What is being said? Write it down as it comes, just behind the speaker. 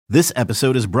This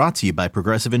episode is brought to you by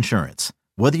Progressive Insurance.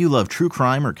 Whether you love true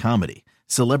crime or comedy,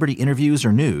 celebrity interviews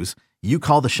or news, you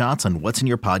call the shots on what's in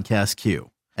your podcast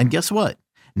queue. And guess what?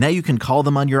 Now you can call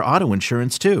them on your auto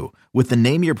insurance too with the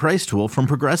Name Your Price tool from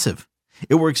Progressive.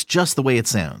 It works just the way it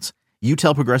sounds. You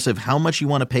tell Progressive how much you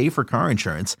want to pay for car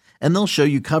insurance, and they'll show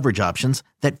you coverage options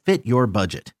that fit your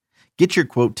budget. Get your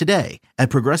quote today at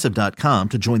Progressive.com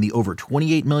to join the over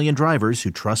 28 million drivers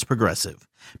who trust Progressive.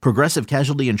 Progressive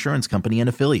Casualty Insurance Company and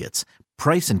Affiliates.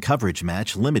 Price and coverage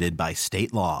match limited by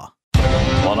state law.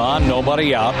 One on,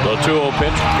 nobody out. The 2-0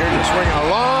 pitch. Here to swing a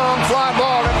long fly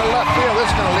ball into left field.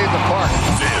 This is going to leave the park.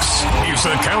 This is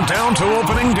the Countdown to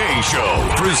Opening Day show,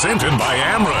 presented by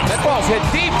Ameren. That ball's hit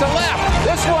deep to left.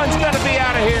 This one's going to be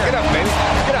out of here. Get up, baby.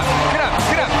 Get up, get up,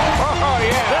 get up. Oh,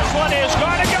 yeah. This one is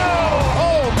going to go.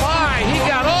 Oh, my. He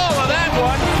got all of that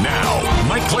one. Now,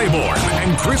 Mike Claiborne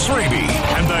and Chris Raby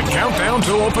and the Countdown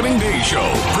to Opening Day show,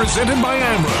 presented by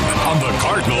Ameren on the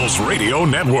Cardinals Radio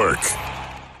Network.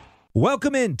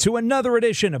 Welcome in to another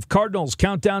edition of Cardinals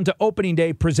Countdown to Opening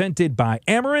Day presented by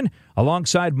Ameren.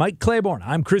 Alongside Mike Claiborne,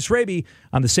 I'm Chris Raby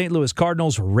on the St. Louis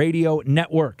Cardinals Radio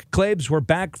Network. Claibs, we're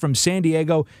back from San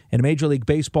Diego and Major League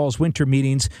Baseball's winter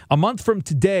meetings. A month from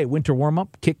today, winter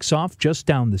warm-up kicks off just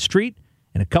down the street.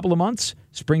 In a couple of months,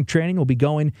 spring training will be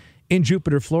going in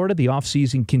Jupiter, Florida. The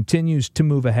offseason continues to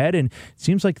move ahead, and it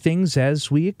seems like things, as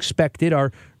we expected,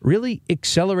 are really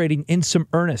accelerating in some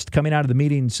earnest coming out of the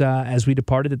meetings as we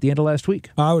departed at the end of last week.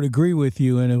 I would agree with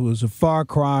you, and it was a far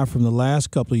cry from the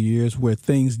last couple of years where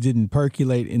things didn't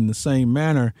percolate in the same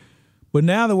manner. But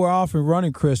now that we're off and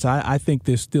running, Chris, I think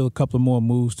there's still a couple of more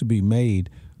moves to be made.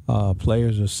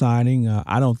 Players are signing.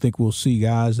 I don't think we'll see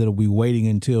guys that will be waiting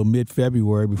until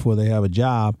mid-February before they have a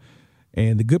job.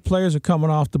 And the good players are coming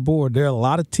off the board. There are a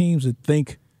lot of teams that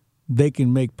think they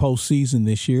can make postseason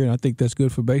this year, and I think that's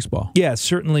good for baseball. Yeah,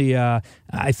 certainly. I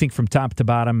think from top to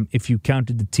bottom, if you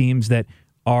counted the teams that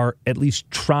are at least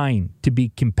trying to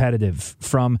be competitive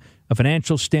from a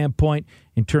financial standpoint,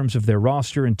 in terms of their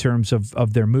roster, in terms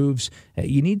of their moves,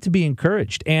 you need to be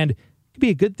encouraged. And it could be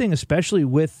a good thing, especially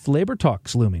with labor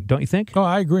talks looming, don't you think? Oh,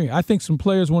 I agree. I think some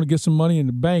players want to get some money in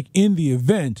the bank in the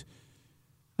event.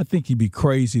 I think you'd be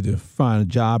crazy to find a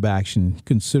job action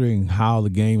considering how the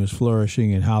game is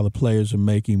flourishing and how the players are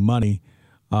making money.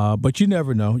 But you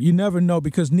never know. You never know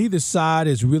because neither side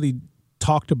has really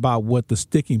talked about what the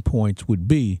sticking points would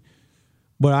be.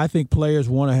 But I think players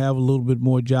want to have a little bit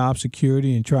more job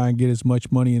security and try and get as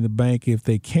much money in the bank if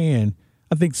they can.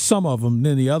 I think some of them,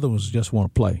 then the other ones just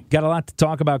want to play. Got a lot to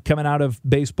talk about coming out of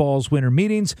baseball's winter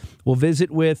meetings. We'll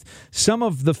visit with some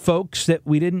of the folks that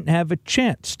we didn't have a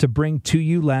chance to bring to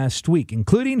you last week,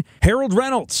 including Harold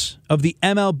Reynolds of the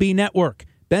MLB Network,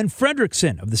 Ben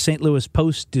Fredrickson of the St. Louis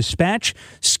Post-Dispatch,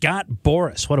 Scott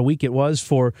Boras. What a week it was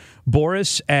for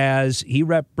Boras as he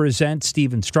represents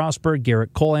Steven Strasburg,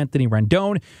 Garrett Cole, Anthony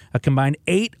Rendon, a combined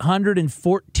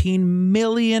 $814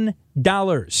 million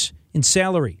in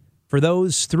salary for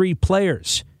those three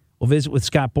players. We'll visit with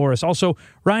Scott Boras. Also,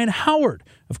 Ryan Howard,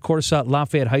 of course,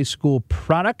 Lafayette High School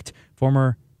product,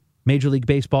 former Major League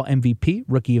Baseball MVP,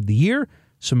 Rookie of the Year.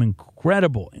 Some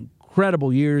incredible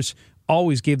years.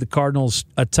 Always gave the Cardinals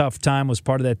a tough time, was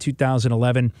part of that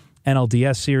 2011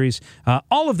 NLDS series.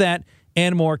 All of that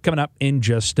and more coming up in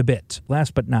just a bit.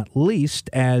 Last but not least,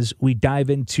 as we dive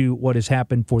into what has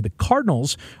happened for the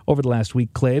Cardinals over the last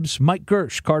week, Claibs, Mike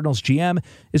Girsch, Cardinals GM,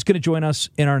 is going to join us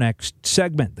in our next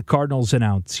segment. The Cardinals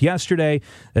announced yesterday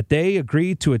that they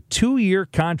agreed to a 2-year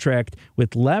contract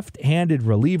with left-handed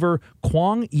reliever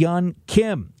Kwang Hyun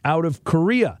Kim out of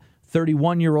Korea.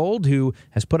 31-year-old who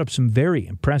has put up some very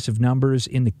impressive numbers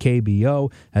in the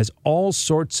KBO, has all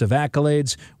sorts of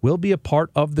accolades, will be a part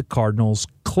of the Cardinals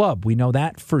club. We know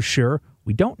that for sure.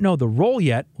 We don't know the role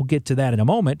yet. We'll get to that in a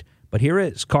moment. But here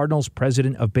is Cardinals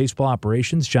President of Baseball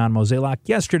Operations, John Mozeliak,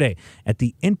 yesterday at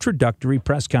the introductory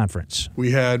press conference.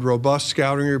 We had robust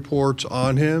scouting reports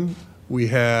on him. We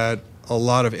had a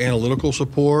lot of analytical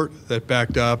support that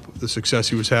backed up the success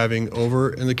he was having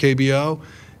over in the KBO.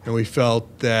 And we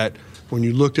felt that when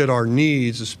you looked at our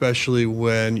needs, especially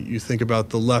when you think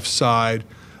about the left side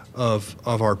of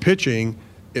our pitching,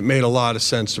 it made a lot of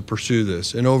sense to pursue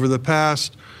this. And over the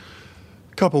past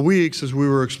couple weeks, as we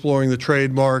were exploring the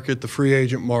trade market, the free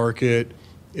agent market,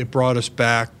 it brought us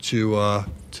back to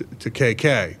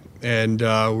KK. And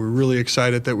we're really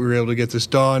excited that we were able to get this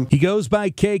done. He goes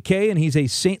by KK, and he's a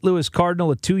St. Louis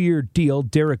Cardinal, a 2-year deal.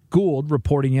 Derek Gould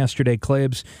reporting yesterday,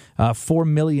 Claibs, $4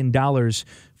 million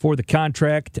for the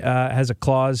contract. Has a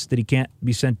clause that he can't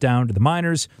be sent down to the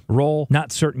minors. Role,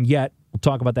 not certain yet. We'll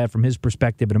talk about that from his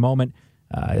perspective in a moment.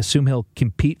 I assume he'll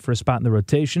compete for a spot in the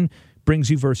rotation. brings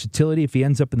you versatility if he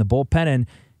ends up in the bullpen. And,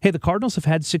 hey, the Cardinals have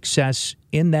had success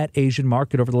in that Asian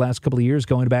market over the last couple of years,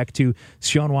 going back to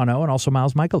Sion Wano and also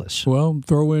Miles Michaelis. Well,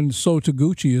 throw in So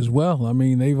Taguchi as well. I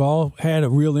mean, they've all had a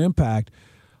real impact.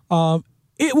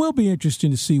 It will be interesting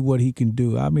to see what he can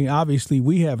do. I mean, obviously,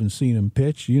 we haven't seen him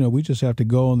pitch. We just have to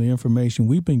go on the information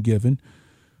we've been given.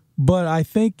 But I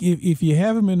think if you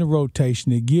have him in the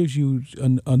rotation, it gives you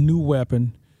a new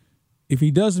weapon. If he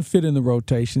doesn't fit in the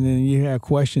rotation, then you have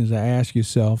questions to ask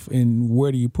yourself, and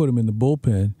where do you put him in the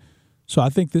bullpen? So I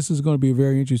think this is going to be a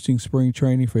very interesting spring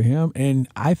training for him. And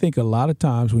I think a lot of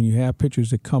times when you have pitchers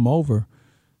that come over,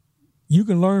 you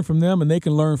can learn from them and they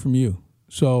can learn from you.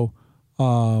 So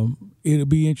it'll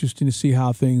be interesting to see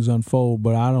how things unfold,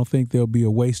 but I don't think there'll be a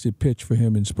wasted pitch for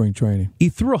him in spring training. He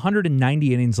threw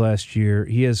 190 innings last year.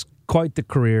 He has quite the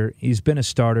career. He's been a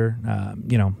starter,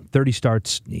 30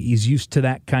 starts. He's used to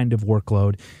that kind of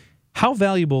workload. How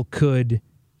valuable could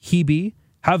he be?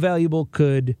 How valuable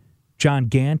could John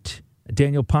Gant,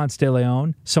 Daniel Ponce de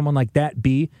Leon, someone like that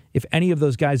be if any of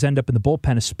those guys end up in the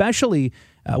bullpen, especially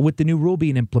with the new rule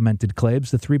being implemented,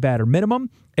 Claibs, the 3-batter minimum,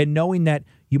 and knowing that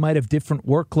you might have different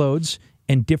workloads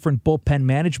and different bullpen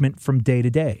management from day to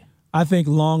day? I think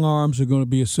long arms are going to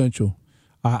be essential.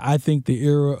 I think the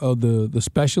era of the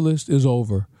specialist is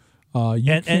over.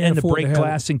 And the break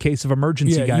glass in case of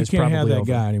emergency guys you can't probably have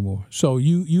that guy anymore. So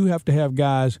you have to have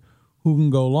guys who can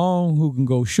go long, who can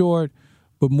go short,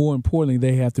 but more importantly,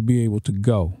 they have to be able to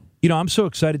go. I'm so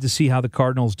excited to see how the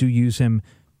Cardinals do use him,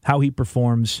 how he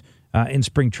performs in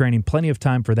spring training. Plenty of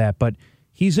time for that, but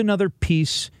he's another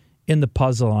piece in the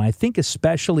puzzle, and I think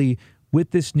especially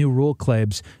with this new rule,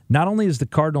 Claibs, not only is the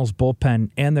Cardinals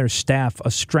bullpen and their staff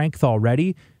a strength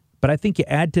already, but I think you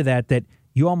add to that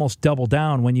you almost double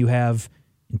down when you have,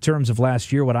 in terms of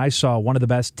last year, what I saw, one of the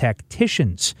best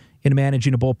tacticians in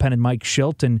managing a bullpen in Mike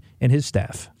Shildt and his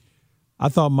staff. I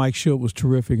thought Mike Shildt was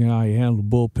terrific in how he handled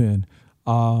the bullpen.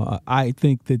 I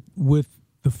think that with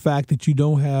the fact that you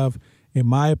don't have, in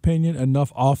my opinion,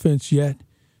 enough offense yet,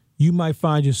 you might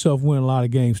find yourself winning a lot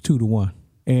of games 2-1.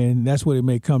 And that's what it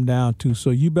may come down to.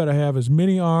 So you better have as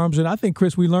many arms. And I think,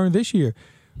 Chris, we learned this year,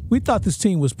 we thought this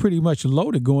team was pretty much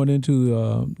loaded going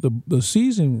into the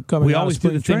season coming out. We always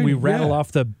do the thing. We rattle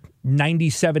off the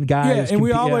 97 guys. Yeah, and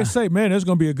we always say, man, there's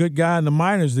going to be a good guy in the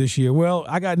minors this year. Well,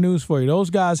 I got news for you. Those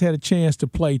guys had a chance to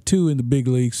play, too, in the big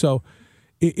league. So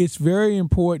it's very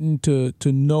important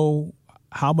to know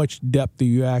how much depth do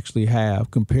you actually have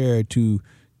compared to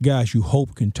guys you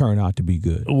hope can turn out to be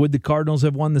good. Would the Cardinals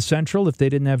have won the Central if they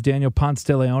didn't have Daniel Ponce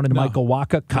de Leon and Michael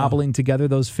Wacha cobbling together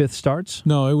those fifth starts?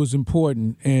 No, it was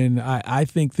important, and I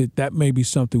think that may be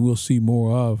something we'll see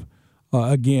more of.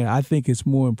 Again, I think it's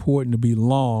more important to be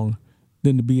long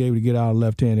than to be able to get out a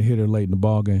left-handed hitter late in the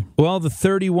ballgame. Well, the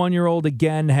 31-year-old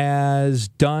again has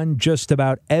done just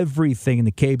about everything in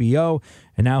the KBO,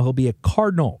 and now he'll be a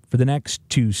Cardinal for the next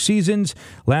 2 seasons.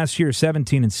 Last year,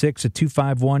 17-6, a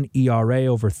 2.51 ERA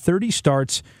over 30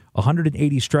 starts,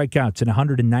 180 strikeouts, and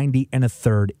 190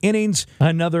 1/3 innings.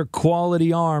 Another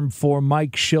quality arm for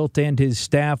Mike Shildt and his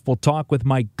staff. We'll talk with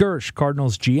Mike Girsch,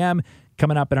 Cardinals GM,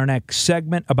 coming up in our next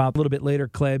segment about a little bit later,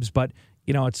 Klebs. But,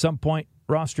 at some point,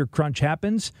 roster crunch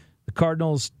happens. The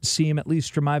Cardinals seem, at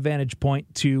least from my vantage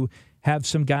point, to have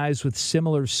some guys with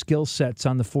similar skill sets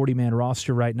on the 40-man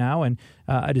roster right now, and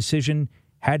a decision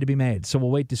had to be made. So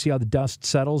we'll wait to see how the dust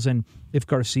settles and if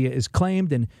Garcia is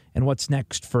claimed and what's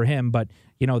next for him. But,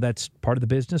 that's part of the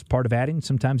business, part of adding.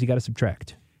 Sometimes you got to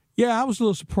subtract. Yeah, I was a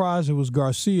little surprised it was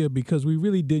Garcia because we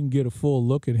really didn't get a full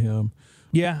look at him.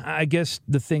 Yeah, I guess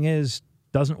the thing is,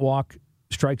 doesn't walk,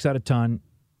 strikes out a ton,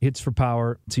 hits for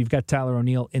power. So you've got Tyler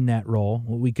O'Neill in that role.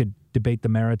 Well, we could debate the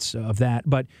merits of that.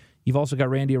 But you've also got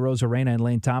Randy Arozarena and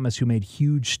Lane Thomas, who made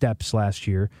huge steps last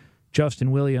year.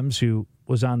 Justin Williams, who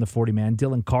was on the 40-man.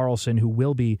 Dylan Carlson, who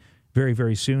will be very,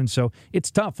 very soon. So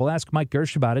it's tough. We'll ask Mike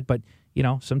Girsch about it. But,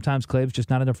 sometimes, Clave's just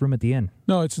not enough room at the end.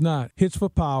 No, it's not. Hits for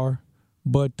power,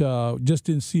 but just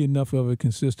didn't see enough of it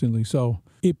consistently. So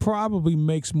it probably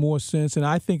makes more sense. And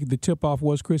I think the tip-off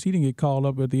was, Chris, he didn't get called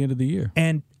up at the end of the year.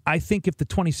 And I think if the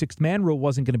 26th man rule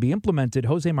wasn't going to be implemented,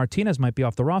 Jose Martinez might be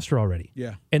off the roster already.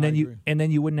 Yeah, and then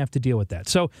you wouldn't have to deal with that.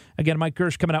 So again, Mike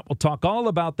Girsch coming up. We'll talk all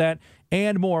about that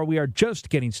and more. We are just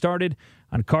getting started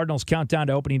on Cardinals Countdown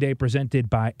to Opening Day, presented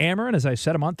by Ameren. As I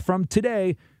said, a month from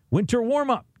today, winter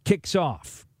warm-up kicks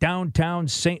off. Downtown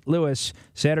St. Louis,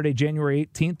 Saturday, January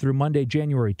 18th through Monday,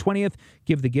 January 20th.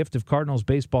 Give the gift of Cardinals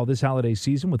baseball this holiday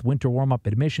season with winter warm-up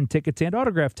admission tickets and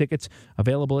autograph tickets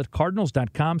available at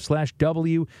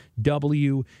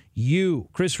cardinals.com/WWU.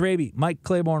 Chris Raby, Mike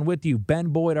Claiborne with you. Ben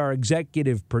Boyd, our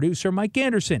executive producer. Mike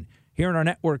Anderson here in our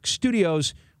network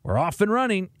studios. We're off and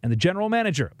running, and the general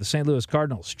manager of the St. Louis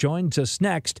Cardinals joins us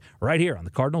next right here on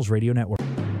the Cardinals Radio Network.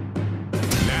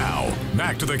 Now,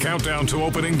 back to the Countdown to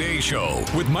Opening Day show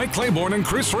with Mike Claiborne and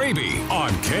Chris Raby on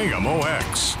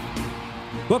KMOX.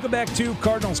 Welcome back to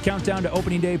Cardinals Countdown to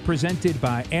Opening Day, presented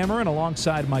by Ameren.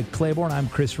 Alongside Mike Claiborne, I'm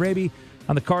Chris Raby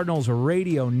on the Cardinals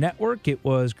Radio Network. It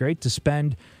was great to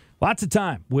spend lots of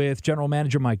time with General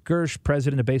Manager Mike Girsch,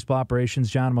 President of Baseball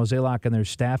Operations John Mozeliak, and their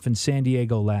staff in San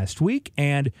Diego last week.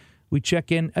 And we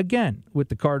check in again with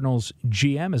the Cardinals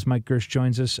GM as Mike Girsch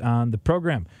joins us on the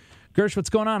program. Girsch, what's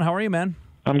going on? How are you, man?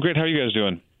 I'm great. How are you guys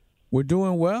doing? We're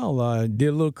doing well. Did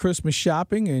a little Christmas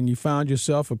shopping, and you found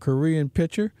yourself a Korean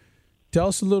pitcher. Tell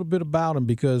us a little bit about him,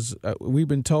 because we've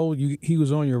been told he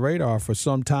was on your radar for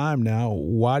some time now.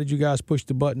 Why did you guys push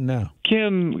the button now?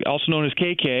 Kim, also known as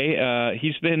KK,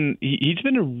 he's been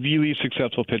a really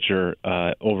successful pitcher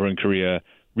over in Korea.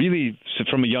 Really,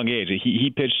 from a young age,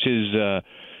 he pitched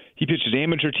his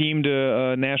amateur team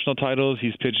to national titles.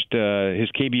 He's pitched his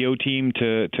KBO team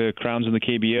to crowns in the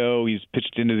KBO. He's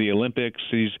pitched into the Olympics.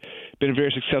 He's been a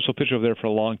very successful pitcher over there for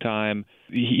a long time.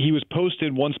 He was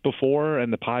posted once before,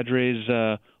 and the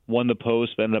Padres won the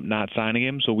post, but ended up not signing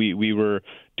him. So we were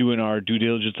doing our due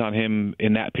diligence on him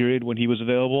in that period when he was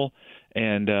available.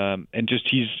 And just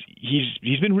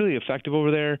he's been really effective over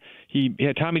there. He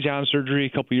had Tommy John surgery a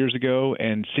couple years ago,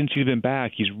 and since he's been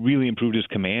back, he's really improved his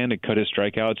command and cut his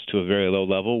strikeouts to a very low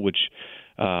level. Which,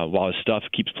 while his stuff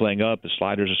keeps playing up, his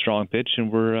slider's a strong pitch,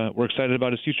 and we're excited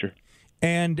about his future.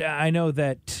 And I know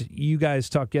that you guys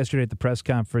talked yesterday at the press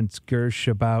conference, Girsch,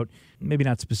 about maybe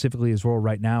not specifically his role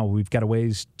right now. We've got a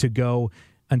ways to go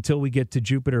until we get to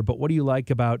Jupiter. But what do you like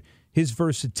about his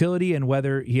versatility and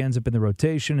whether he ends up in the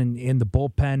rotation and in the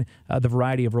bullpen, the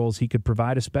variety of roles he could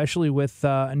provide, especially with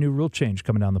a new rule change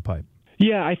coming down the pipe?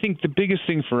 Yeah, I think the biggest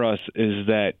thing for us is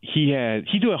that he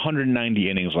did 190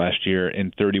 innings last year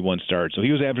in 31 starts. So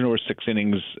he was averaging over 6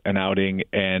 innings an outing,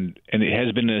 and it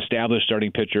has been an established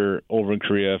starting pitcher over in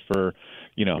Korea for,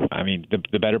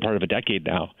 the better part of a decade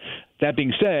now. That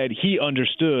being said, he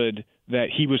understood that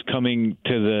he was coming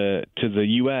to the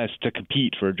U.S. to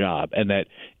compete for a job, and that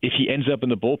if he ends up in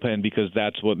the bullpen because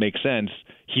that's what makes sense,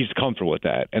 he's comfortable with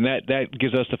that. And that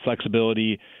gives us the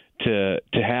flexibility to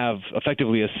have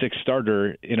effectively a sixth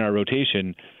starter in our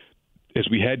rotation as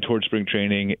we head towards spring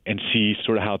training and see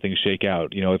sort of how things shake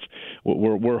out. If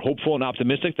we're hopeful and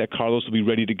optimistic that Carlos will be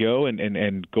ready to go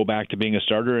and go back to being a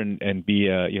starter and be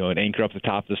an anchor up the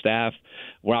top of the staff.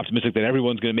 We're optimistic that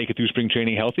everyone's going to make it through spring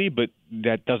training healthy, but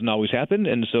that doesn't always happen.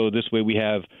 And so this way we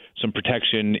have some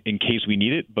protection in case we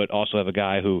need it, but also have a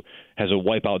guy who has a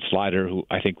wipeout slider who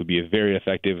I think would be a very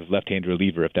effective left-hand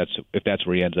reliever if that's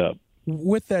where he ends up.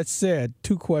 With that said,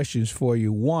 2 questions for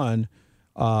you. One,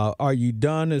 are you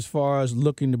done as far as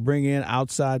looking to bring in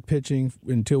outside pitching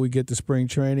until we get to spring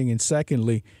training? And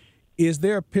secondly, is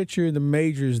there a pitcher in the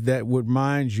majors that would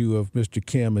remind you of Mr.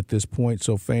 Kim at this point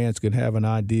so fans can have an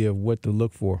idea of what to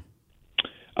look for?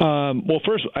 Well,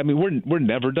 first, we're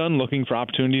never done looking for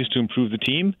opportunities to improve the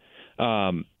team.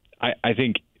 I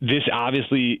think this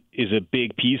obviously is a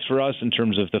big piece for us in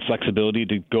terms of the flexibility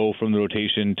to go from the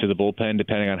rotation to the bullpen,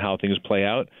 depending on how things play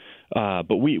out.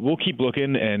 But we'll keep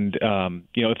looking, and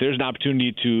if there's an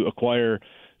opportunity to acquire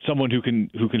someone who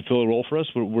can fill a role for us,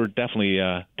 we're definitely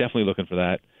looking for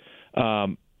that.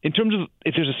 In terms of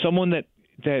if there's someone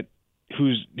that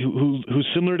who's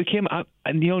similar to Kim,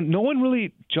 no one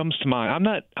really jumps to mind.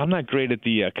 I'm not great at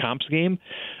the comps game.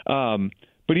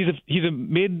 But he's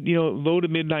a low to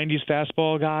mid 90s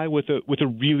fastball guy with a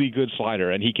really good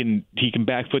slider, and he can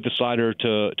back foot the slider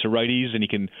to righties, and he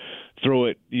can throw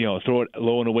it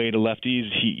low and away to lefties.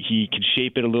 He can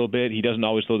shape it a little bit. He doesn't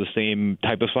always throw the same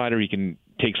type of slider. He can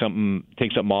take something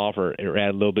off or add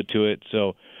a little bit to it.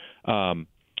 So I'm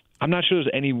not sure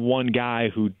there's any one guy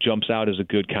who jumps out as a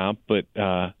good comp, but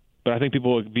I think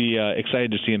people would be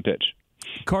excited to see him pitch.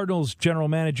 Cardinals general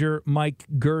manager Mike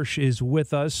Girsch is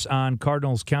with us on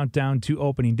Cardinals Countdown to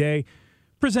Opening Day,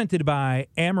 presented by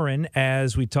Ameren,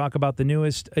 as we talk about the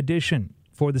newest addition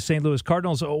for the St. Louis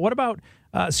Cardinals. What about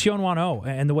Seon-Hwan Oh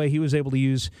and the way he was able to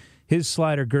use his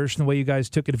slider, Girsch, and the way you guys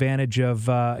took advantage of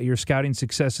your scouting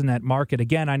success in that market?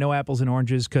 Again, I know apples and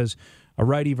oranges because a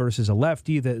righty versus a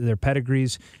lefty, their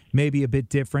pedigrees may be a bit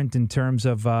different in terms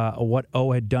of what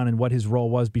O had done and what his role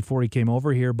was before he came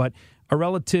over here, but a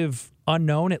relative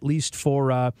unknown, at least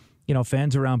for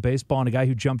fans around baseball, and a guy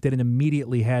who jumped in and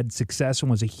immediately had success and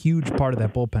was a huge part of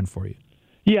that bullpen for you.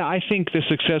 Yeah, I think the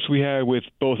success we had with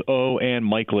both O and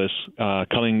Michaelis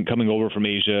coming over from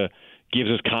Asia gives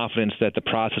us confidence that the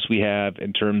process we have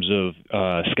in terms of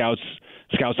scouts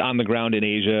scouts on the ground in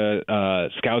Asia,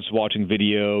 scouts watching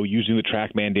video, using the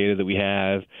TrackMan data that we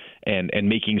have, and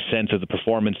making sense of the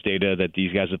performance data that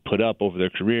these guys have put up over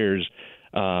their careers.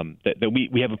 That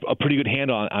we have a pretty good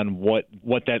handle on what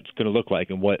that's going to look like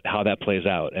and how that plays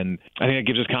out. And I think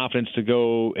that gives us confidence to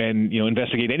go and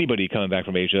investigate anybody coming back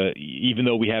from Asia, even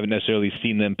though we haven't necessarily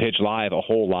seen them pitch live a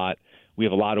whole lot. We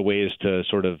have a lot of ways to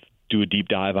sort of do a deep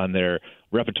dive on their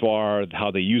repertoire, how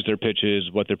they use their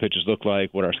pitches, what their pitches look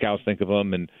like, what our scouts think of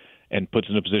them, and puts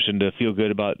in a position to feel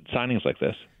good about signings like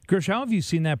this. Gersh, how have you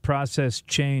seen that process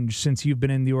change since you've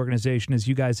been in the organization, as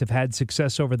you guys have had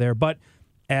success over there? But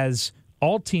as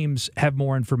all teams have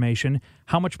more information,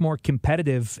 how much more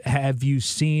competitive have you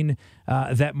seen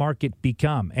that market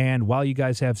become? And while you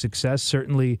guys have success,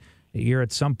 certainly you're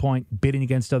at some point bidding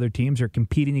against other teams or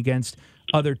competing against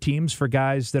other teams for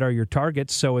guys that are your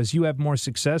targets. So as you have more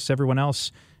success, everyone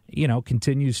else,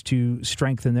 continues to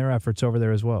strengthen their efforts over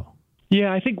there as well.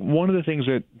 Yeah, I think one of the things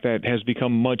that has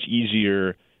become much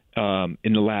easier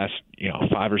in the last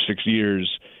 5 or 6 years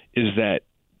is that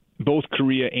both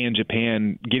Korea and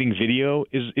Japan getting video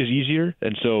is easier,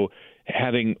 and so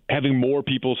having more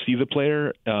people see the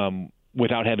player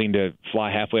without having to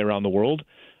fly halfway around the world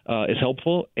is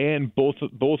helpful. And both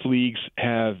leagues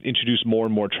have introduced more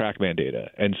and more TrackMan data,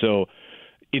 and so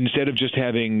instead of just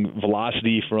having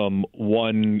velocity from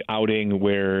one outing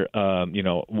where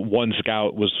one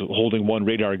scout was holding one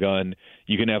radar gun,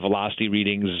 you can have velocity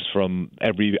readings from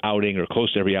every outing or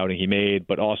close to every outing he made,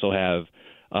 but also have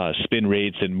spin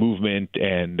rates and movement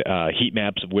and heat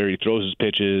maps of where he throws his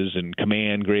pitches and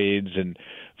command grades and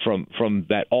from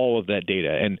that, all of that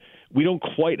data. And we don't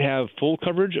quite have full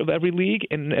coverage of every league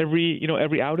and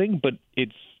every outing, but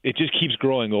it just keeps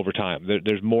growing over time.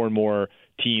 There's more and more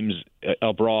teams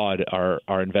abroad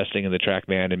are investing in the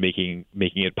TrackMan and making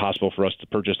it possible for us to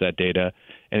purchase that data.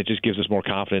 And it just gives us more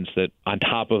confidence that on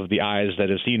top of the eyes that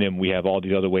have seen him, we have all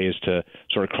these other ways to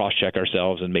sort of cross-check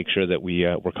ourselves and make sure that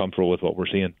we're comfortable with what we're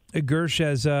seeing. Gersh,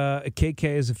 as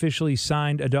KK has officially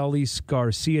signed Adolis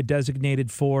Garcia,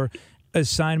 designated for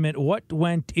assignment. What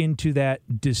went into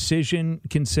that decision,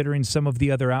 considering some of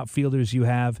the other outfielders you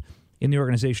have in the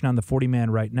organization on the 40-man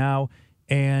right now?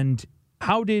 And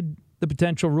how did the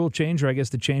potential rule change, or I guess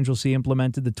the change we'll see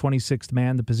implemented, the 26th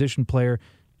man, the position player,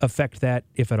 affect that,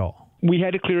 if at all? We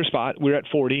had to clear a spot. We were at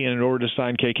 40, and in order to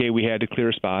sign KK, we had to clear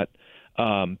a spot.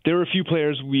 There were a few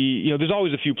players there's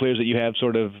always a few players that you have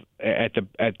sort of as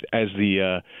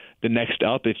the next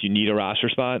up if you need a roster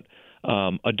spot.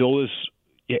 Adolis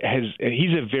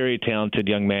he's a very talented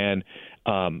young man.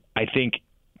 I think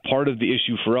part of the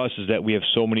issue for us is that we have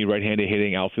so many right-handed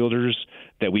hitting outfielders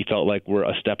that we felt like we're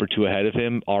a step or two ahead of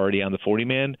him already on the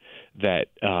 40-man, that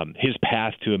his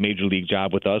path to a major league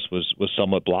job with us was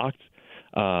somewhat blocked.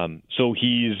 So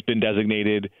he's been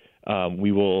designated.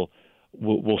 We'll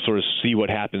sort of see what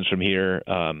happens from here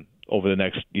over the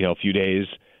next few days,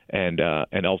 and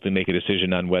ultimately make a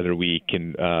decision on whether we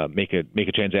can make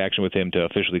a transaction with him to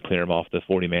officially clear him off the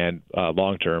 40-man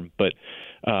long term. But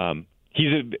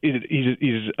he's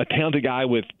a talented guy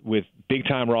with big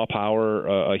time raw power,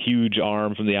 a huge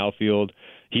arm from the outfield.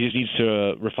 He just needs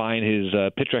to refine his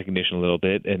pitch recognition a little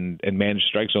bit and manage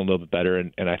strike zone a little bit better.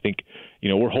 And I think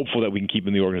we're hopeful that we can keep him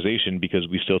in the organization because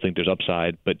we still think there's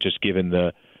upside. But just given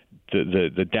the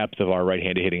depth of our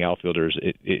right-handed hitting outfielders,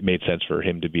 it made sense for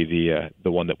him to be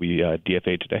the one that we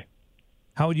DFA'd today.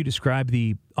 How would you describe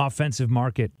the offensive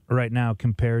market right now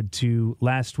compared to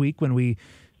last week when we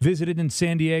visited in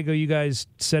San Diego? You guys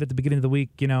said at the beginning of the week,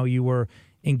 you were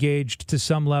engaged to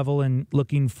some level and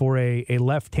looking for a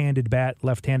left-handed bat,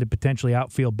 left-handed potentially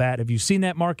outfield bat. Have you seen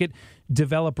that market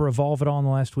develop or evolve at all in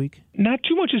the last week? Not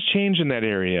too much has changed in that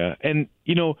area. And,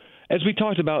 as we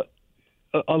talked about,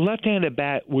 a left-handed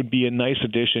bat would be a nice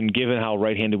addition given how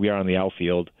right-handed we are on the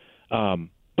outfield.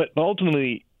 But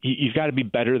ultimately, you've got to be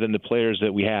better than the players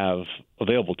that we have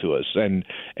available to us. And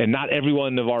not every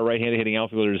one of our right-handed hitting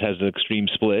outfielders has an extreme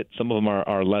split. Some of them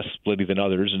are less splitty than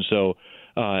others. And so,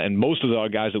 and most of our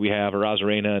guys that we have are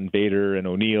Arozarena and Bader and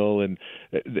O'Neill and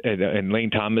Lane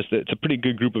Thomas. It's a pretty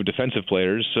good group of defensive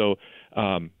players. So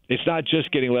it's not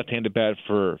just getting left-handed bat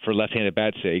for left-handed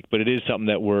bat's sake, but it is something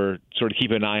that we're sort of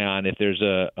keeping an eye on. If there's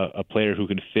a player who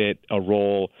can fit a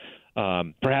role,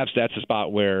 perhaps that's a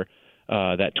spot where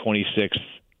that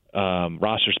 26th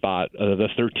roster spot, the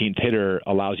 13th hitter,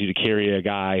 allows you to carry a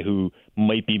guy who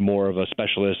might be more of a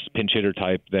specialist pinch hitter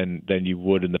type than you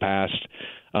would in the past.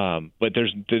 But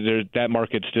there's that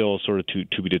market's still sort of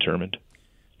to be determined.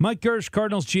 Mike Girsch,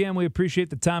 Cardinals GM, we appreciate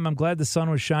the time. I'm glad the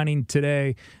sun was shining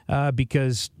today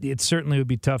because it certainly would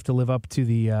be tough to live up to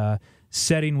the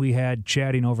setting we had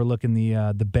chatting overlooking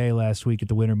the bay last week at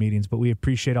the winter meetings. But we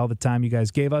appreciate all the time you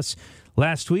guys gave us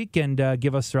last week and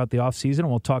give us throughout the offseason, and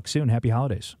we'll talk soon. Happy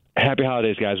holidays. Happy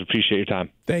holidays, guys. Appreciate your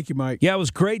time. Thank you, Mike. Yeah, it was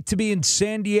great to be in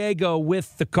San Diego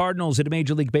with the Cardinals at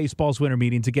Major League Baseball's winter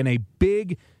meetings. Again, a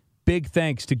big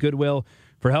thanks to Goodwill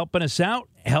for helping us out,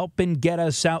 helping get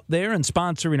us out there and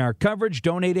sponsoring our coverage.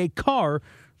 Donate a car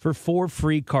for 4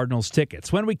 free Cardinals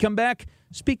tickets. When we come back,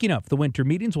 speaking of the winter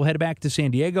meetings, we'll head back to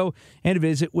San Diego and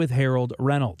visit with Harold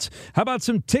Reynolds. How about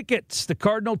some tickets? The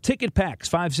Cardinal ticket packs,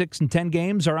 5, 6, and 10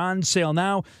 games are on sale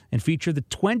now and feature the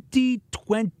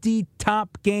 2020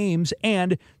 top games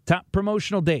and top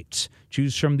promotional dates.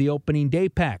 Choose from the opening day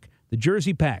pack, the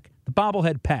jersey pack, the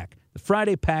bobblehead pack, the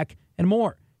Friday pack, and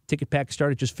more. Ticket packs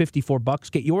start at just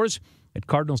 $54. Get yours at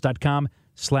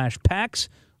cardinals.com/packs.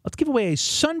 Let's give away a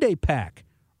Sunday pack.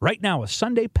 Right now, a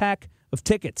Sunday pack of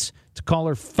tickets to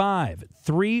caller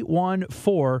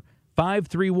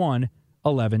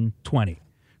 531-531-1120.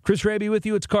 Chris Raby with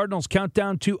you. It's Cardinals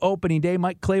Countdown to Opening Day.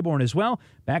 Mike Claiborne as well.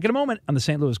 Back in a moment on the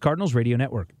St. Louis Cardinals Radio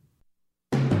Network.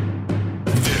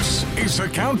 This is the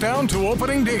Countdown to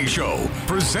Opening Day show,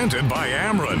 presented by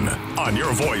Ameren, on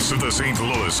your voice of the St.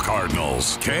 Louis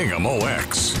Cardinals,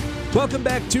 KMOX. Welcome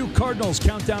back to Cardinals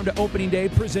Countdown to Opening Day,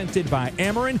 presented by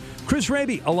Ameren. Chris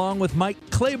Raby, along with Mike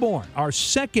Claiborne, our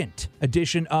second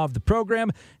edition of the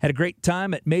program, had a great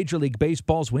time at Major League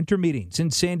Baseball's winter meetings in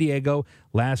San Diego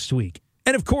last week.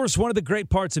 And, of course, one of the great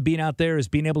parts of being out there is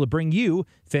being able to bring you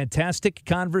fantastic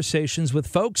conversations with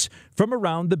folks from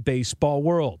around the baseball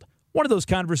world. One of those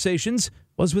conversations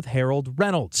was with Harold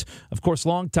Reynolds, of course,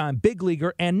 longtime big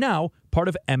leaguer and now part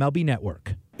of MLB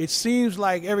Network. It seems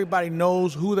like everybody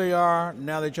knows who they are.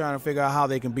 Now they're trying to figure out how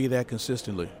they can be that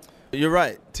consistently. You're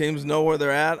right. Teams know where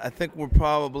they're at. I think we're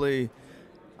probably,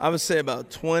 I would say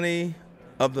about 20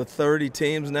 of the 30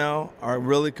 teams now are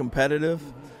really competitive,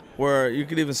 where you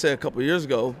could even say a couple of years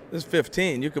ago, there's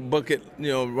 15. You could book it,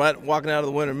 right walking out of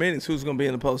the winter meetings, who's going to be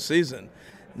in the postseason.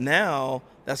 Now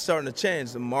that's starting to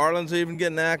change. The Marlins are even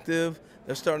getting active.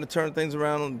 They're starting to turn things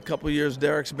around. In a couple of years,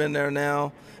 Derek's been there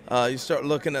now. You start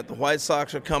looking at the White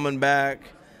Sox are coming back.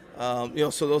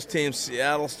 So those teams,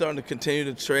 Seattle's starting to continue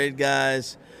to trade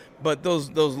guys. But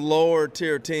those lower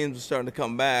tier teams are starting to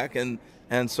come back, and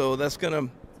so that's going to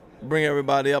bring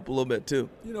everybody up a little bit too.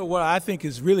 You know what I think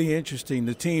is really interesting,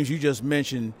 the teams you just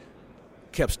mentioned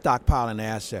kept stockpiling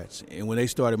assets, and when they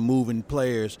started moving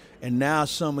players, and now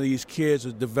some of these kids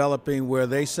are developing where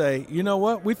they say, you know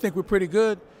what, we think we're pretty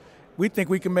good. We think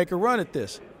we can make a run at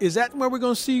this. Is that where we're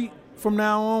going to see from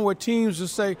now on, where teams will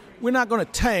say, we're not going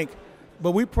to tank,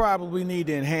 but we probably need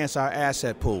to enhance our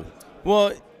asset pool?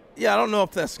 Well, yeah, I don't know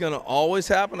if that's going to always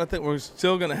happen. I think we're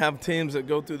still going to have teams that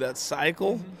go through that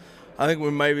cycle. Mm-hmm. I think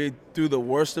we may be through the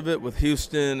worst of it with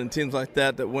Houston and teams like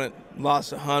that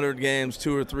lost 100 games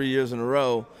 2 or 3 years in a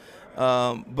row.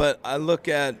 But I look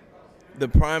at the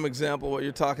prime example, what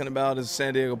you're talking about is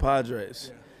San Diego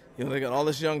Padres. Yeah. They got all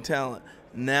this young talent.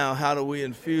 Now, how do we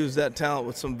infuse that talent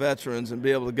with some veterans and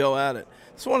be able to go at it?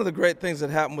 It's one of the great things that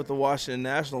happened with the Washington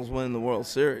Nationals winning the World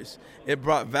Series. It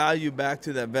brought value back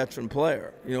to that veteran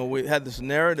player. We had this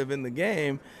narrative in the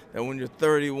game that when you're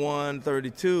 31,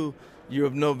 32, you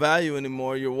have no value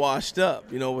anymore. You're washed up.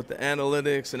 With the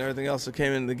analytics and everything else that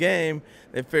came into the game,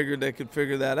 they figured they could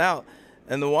figure that out.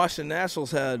 And the Washington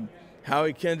Nationals had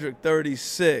Howie Kendrick,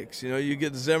 36. You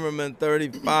get Zimmerman,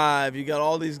 35. You got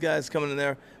all these guys coming in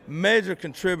there, major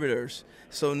contributors.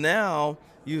 So now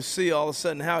you see all of a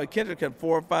sudden Howie Kendrick had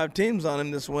 4 or 5 teams on him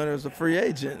this winter as a free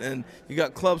agent, and you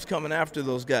got clubs coming after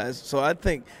those guys. So I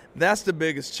think that's the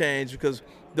biggest change, because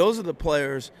those are the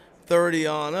players 30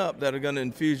 on up that are going to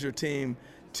infuse your team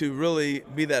to really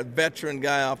be that veteran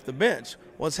guy off the bench.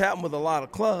 What's happened with a lot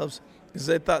of clubs is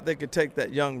they thought they could take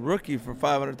that young rookie for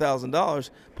 $500,000,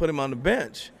 put him on the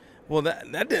bench. Well,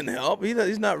 that didn't help.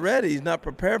 He's not ready. He's not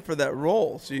prepared for that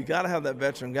role. So you got to have that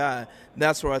veteran guy.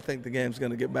 That's where I think the game's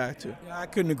going to get back to. Yeah, I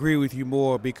couldn't agree with you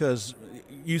more, because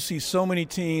you see so many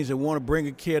teams that want to bring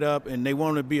a kid up and they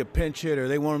want him to be a pinch hitter.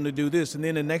 They want him to do this. And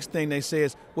then the next thing they say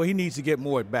is, well, he needs to get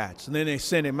more at-bats. And then they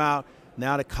send him out.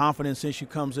 Now the confidence issue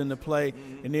comes into play.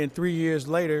 Mm-hmm. And then 3 years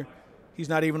later, he's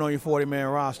not even on your 40-man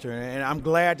roster. And I'm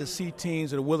glad to see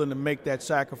teams that are willing to make that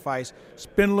sacrifice,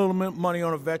 spend a little money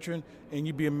on a veteran, and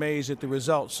you'd be amazed at the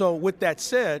results. So with that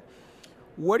said,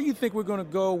 where do you think we're going to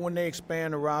go when they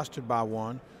expand the roster by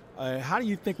one? How do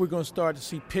you think we're going to start to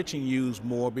see pitching used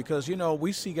more? Because,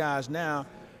 we see guys now,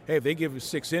 hey, if they give us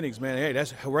 6 innings, man, hey,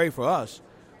 that's hooray for us.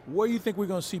 Where do you think we're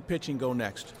going to see pitching go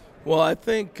next? Well, I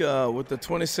think with the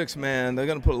 26-man, they're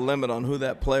going to put a limit on who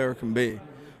that player can be.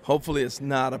 Hopefully it's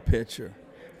not a pitcher,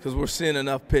 because we're seeing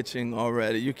enough pitching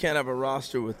already. You can't have a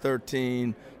roster with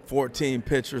 13, 14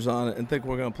 pitchers on it and think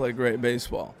we're going to play great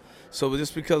baseball. So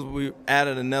just because we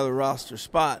added another roster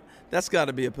spot, that's got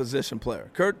to be a position player.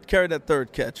 Carry that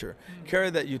third catcher. Carry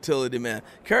that utility man.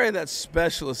 Carry that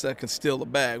specialist that can steal the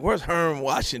bag. Where's Herm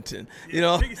Washington? You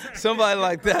know, somebody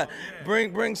like that.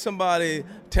 Bring somebody.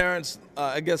 Terrence,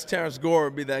 I guess Terrence Gore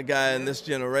would be that guy in this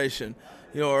generation.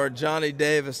 You know, or Johnny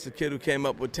Davis, the kid who came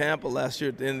up with Tampa last year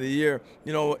at the end of the year.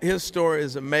 You know, his story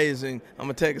is amazing. I'm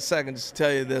going to take a second just to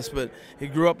tell you this, but he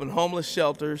grew up in homeless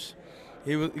shelters.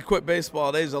 He quit baseball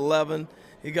at age 11.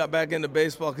 He got back into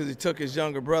baseball because he took his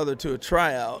younger brother to a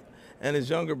tryout, and his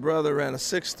younger brother ran a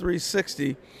 6'3",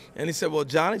 60, and he said, well,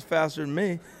 Johnny's faster than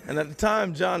me. And at the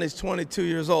time, Johnny's 22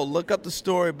 years old. Look up the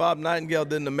story. Bob Nightingale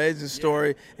did an amazing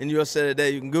story in USA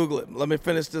Today. You can Google it. Let me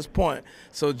finish this point.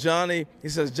 So he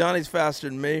says, Johnny's faster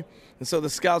than me. And so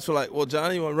the scouts were like, well,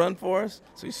 Johnny, you want to run for us?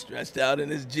 So he stretched out in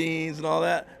his jeans and all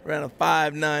that, ran a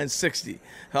 5'9", 60.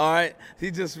 All right? He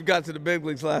just got to the big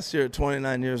leagues last year at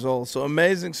 29 years old. So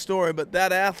amazing story, but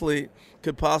that athlete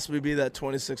could possibly be that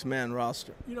 26-man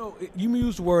roster. You know, you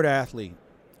use the word athlete,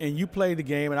 and you played the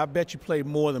game, and I bet you played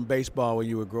more than baseball when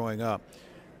you were growing up.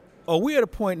 Are we at a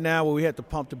point now where we have to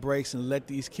pump the brakes and let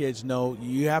these kids know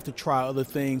you have to try other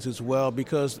things as well?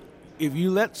 Because if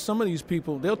you let some of these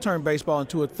people, they'll turn baseball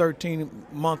into a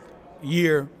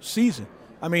 13-month-year season.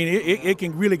 I mean, it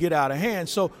can really get out of hand.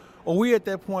 So are we at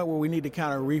that point where we need to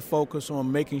kind of refocus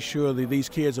on making sure that these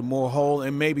kids are more whole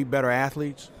and maybe better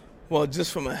athletes? Well,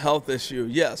 just from a health issue,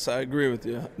 yes, I agree with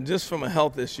you. Just from a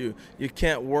health issue, you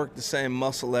can't work the same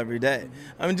muscle every day.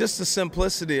 I mean, just the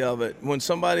simplicity of it. When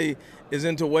somebody is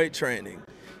into weight training,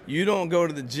 you don't go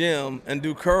to the gym and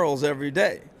do curls every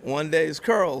day. One day is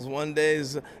curls, one day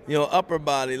is, upper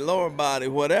body, lower body,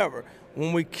 whatever.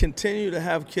 When we continue to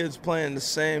have kids playing the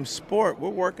same sport, we're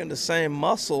working the same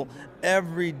muscle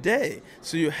every day.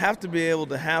 So you have to be able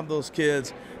to have those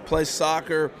kids play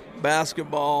soccer,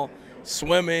 basketball,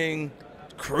 swimming,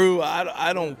 crew,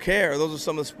 I don't care. Those are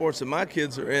some of the sports that my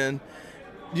kids are in.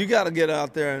 You got to get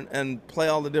out there and play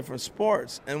all the different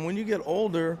sports. And when you get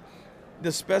older,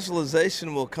 the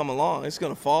specialization will come along. It's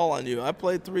going to fall on you. I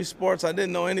played 3 sports. I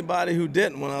didn't know anybody who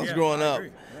didn't when I was growing up. Yeah.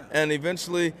 And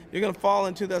eventually, you're going to fall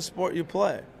into that sport you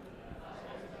play.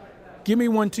 Give me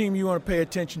one team you want to pay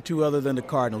attention to other than the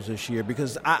Cardinals this year,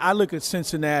 because I look at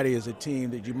Cincinnati as a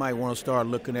team that you might want to start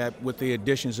looking at with the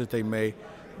additions that they made.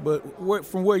 But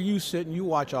from where you sit and you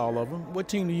watch all of them, what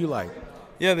team do you like?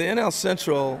 Yeah, the NL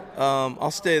Central,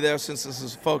 I'll stay there since this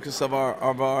is the focus of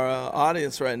our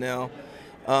audience right now.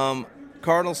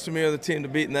 Cardinals, to me, are the team to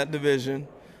beat in that division.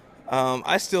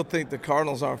 I still think the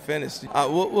Cardinals aren't finished.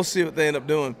 We'll see what they end up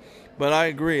doing. But I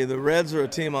agree, the Reds are a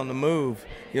team on the move.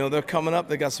 They're coming up.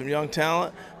 They got some young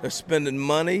talent. They're spending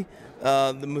money.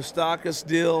 The Moustakas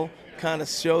deal kind of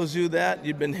shows you that.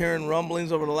 You've been hearing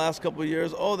rumblings over the last couple of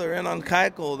years. Oh, they're in on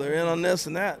Keuchel. They're in on this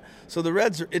and that. So the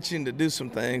Reds are itching to do some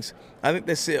things. I think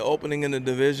they see an opening in the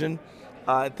division.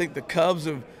 I think the Cubs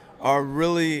are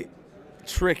really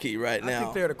tricky right now. I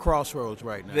think they're at a crossroads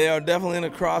right now. They are definitely in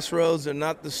a crossroads. They're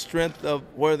not the strength of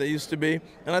where they used to be.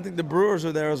 And I think the Brewers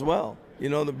are there as well.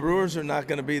 The Brewers are not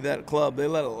going to be that club. They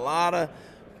let a lot of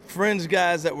fringe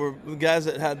guys that were guys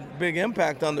that had big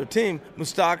impact on their team.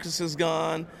 Moustakas is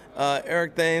gone.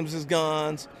 Eric Thames is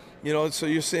gone. So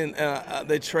you're seeing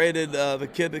they traded the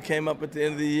kid that came up at the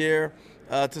end of the year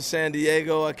to San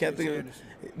Diego. I can't think of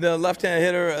the left-hand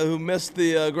hitter who missed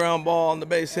the ground ball on the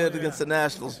base hit against the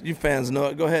Nationals. You fans know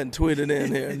it. Go ahead and tweet it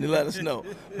in here and you let us know.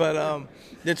 But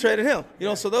they traded him.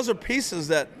 So those are pieces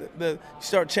that you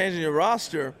start changing your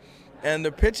roster, and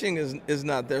their pitching is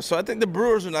not there. So I think the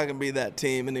Brewers are not going to be that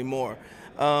team anymore.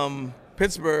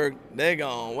 Pittsburgh, they're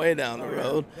gone way down the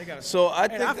road. So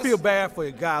I feel bad for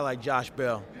a guy like Josh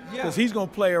Bell, because he's going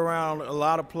to play around a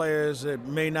lot of players that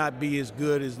may not be as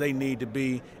good as they need to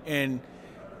be, and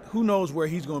who knows where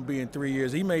he's going to be in 3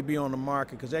 years. He may be on the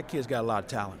market because that kid's got a lot of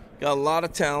talent. Got a lot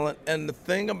of talent, and the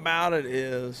thing about it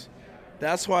is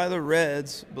that's why the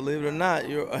Reds, believe it or not,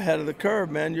 you're ahead of the curve,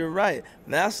 man. You're right.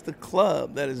 That's the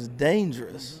club that is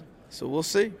dangerous. So we'll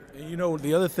see. And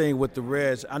the other thing with the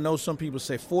Reds, I know some people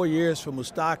say 4 years for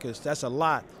Moustakas, that's a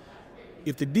lot.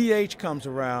 If the DH comes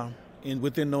around and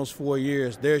within those 4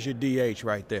 years, there's your DH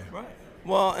right there. Right.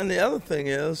 Well, and the other thing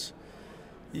is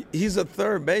he's a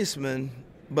third baseman,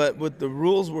 but with the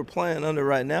rules we're playing under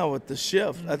right now with the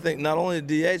shift, I think not only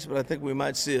DH, but I think we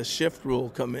might see a shift rule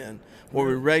come in where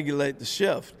we regulate the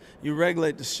shift. You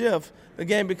regulate the shift, the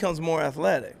game becomes more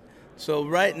athletic. So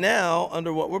right now,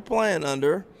 under what we're playing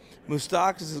under,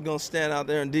 Moustakas is going to stand out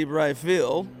there in deep right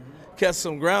field, catch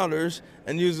some grounders,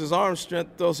 and use his arm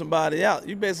strength to throw somebody out.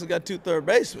 You basically got 2 third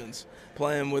basemen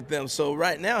playing with them. So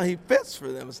right now he fits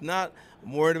for them. It's not,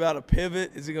 I'm worried about a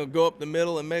pivot. Is he going to go up the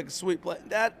middle and make a sweet play?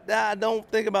 I don't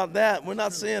think about that. We're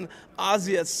not seeing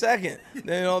Ozzie at second.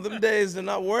 Them days, they're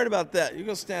not worried about that. You're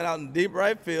going to stand out in deep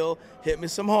right field, hit me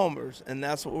some homers, and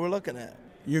that's what we're looking at.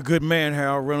 You're a good man,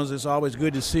 Harold Reynolds. It's always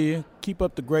good to see you. Keep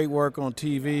up the great work on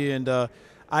TV. And I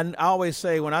always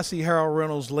say when I see Harold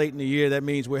Reynolds late in the year, that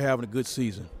means we're having a good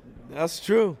season. That's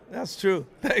true. That's true.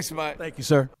 Thanks, Mike. Thank you,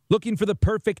 sir. Looking for the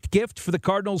perfect gift for the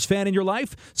Cardinals fan in your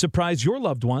life? Surprise your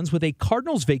loved ones with a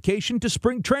Cardinals vacation to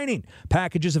spring training.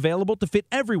 Packages available to fit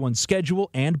everyone's schedule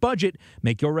and budget.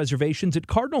 Make your reservations at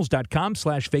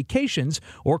cardinals.com/vacations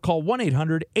or call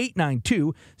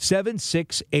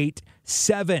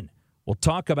 1-800-892-7687. We'll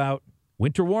talk about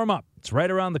winter warm-up. It's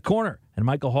right around the corner. And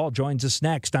Michael Hall joins us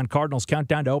next on Cardinals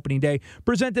Countdown to Opening Day,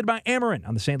 presented by Ameren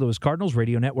on the St. Louis Cardinals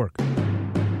Radio Network.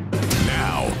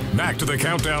 Now, back to the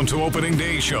Countdown to Opening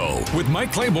Day show with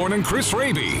Mike Claiborne and Chris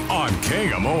Raby on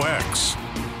KMOX.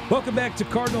 Welcome back to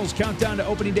Cardinals Countdown to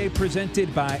Opening Day,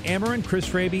 presented by Ameren.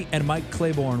 Chris Raby and Mike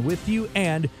Claiborne with you.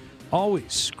 And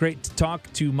always great to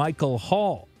talk to Michael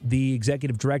Hall, the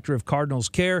Executive Director of Cardinals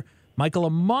Care. Michael, a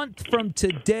month from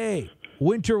today,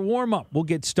 winter warm-up will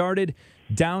get started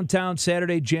downtown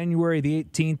Saturday, January the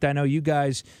 18th. I know you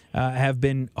guys have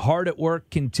been hard at work,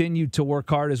 continue to work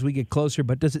hard as we get closer,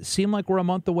 but does it seem like we're a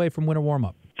month away from winter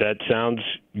warm-up? That sounds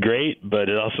great, but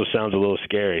it also sounds a little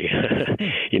scary.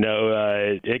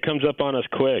 It comes up on us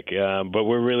quick, but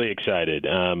we're really excited.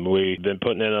 We've been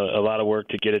putting in a lot of work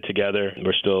to get it together.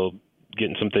 We're still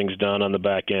getting some things done on the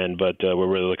back end, but we're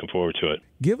really looking forward to it.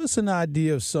 Give us an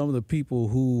idea of some of the people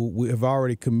who have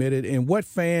already committed and what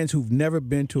fans who've never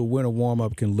been to a winter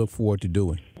warm-up can look forward to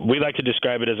doing. We like to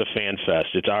describe it as a fan fest.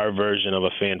 It's our version of a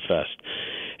fan fest.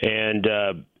 And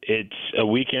it's a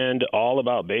weekend all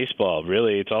about baseball,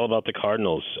 really. It's all about the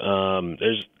Cardinals.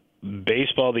 There's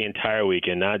baseball the entire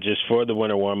weekend, not just for the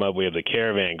winter warm-up. We have the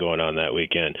caravan going on that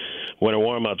weekend, winter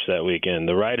warm-ups that weekend,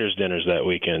 the writers' dinners that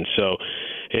weekend. So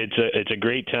it's a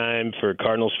great time for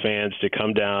Cardinals fans to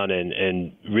come down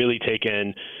and really take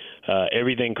in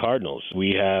everything Cardinals.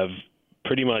 We have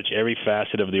pretty much every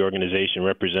facet of the organization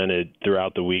represented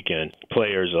throughout the weekend.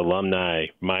 Players, alumni,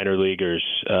 minor leaguers,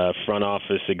 front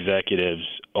office executives,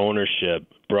 ownership,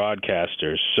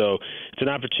 broadcasters. So it's an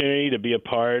opportunity to be a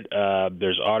part.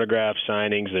 There's autograph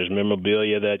signings. There's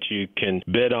memorabilia that you can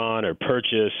bid on or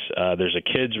purchase. There's a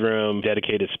kids room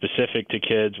dedicated specific to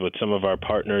kids with some of our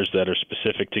partners that are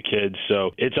specific to kids.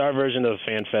 So it's our version of the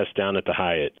Fan Fest down at the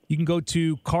Hyatt. You can go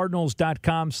to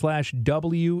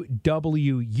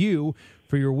cardinals.com/WWU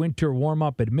for your winter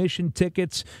warm-up admission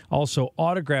tickets, also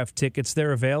autograph tickets.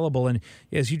 They're available. And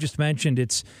as you just mentioned,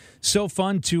 it's so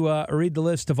fun to read the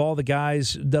list of all the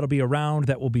guys that'll be around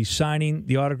that will be signing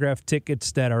the autograph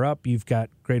tickets that are up. You've got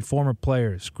great former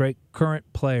players, great current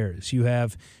players. You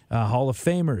have Hall of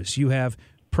Famers. You have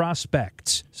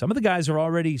prospects. Some of the guys are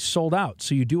already sold out,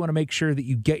 so you do want to make sure that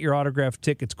you get your autograph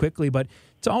tickets quickly. But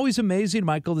it's always amazing,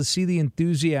 Michael, to see the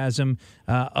enthusiasm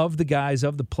of the guys,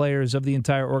 of the players, of the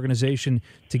entire organization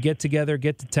to get together,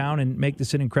 get to town, and make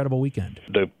this an incredible weekend.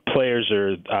 The players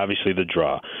are obviously the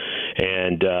draw,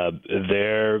 and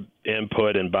their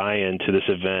input and buy-in to this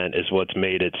event is what's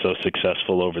made it so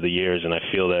successful over the years. And I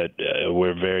feel that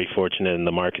we're very fortunate in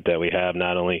the market that we have,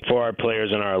 not only for our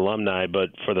players and our alumni, but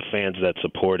for the fans that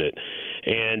support it.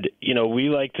 And, we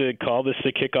like to call this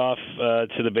the kickoff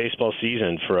to the baseball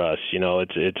season for us.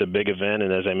 It's a big event,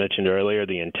 and as I mentioned earlier,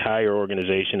 the entire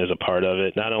organization is a part of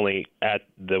it, not only at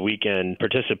the weekend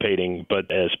participating,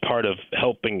 but as part of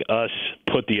helping us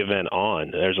put the event on.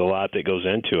 There's a lot that goes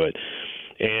into it.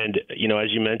 And,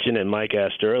 as you mentioned and Mike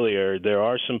asked earlier, there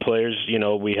are some players,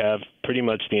 we have pretty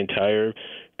much the entire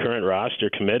current roster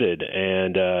committed,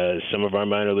 and some of our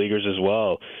minor leaguers as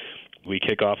well. We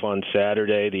kick off on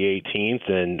Saturday, the 18th,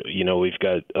 and, we've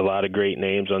got a lot of great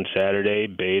names on Saturday,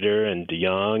 Bader and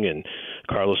DeYoung and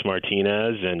Carlos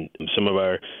Martinez, and some of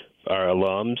our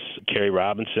alums. Kerry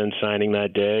Robinson signing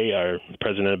that day. Our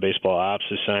president of baseball ops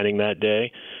is signing that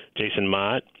day, Jason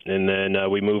Mott. And then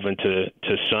we move into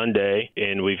Sunday,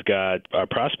 and we've got our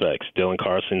prospects, Dylan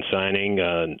Carlson signing,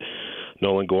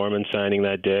 Nolan Gorman signing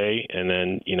that day. And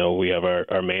then, we have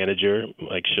our manager,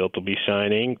 Mike Schilt, will be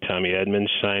signing, Tommy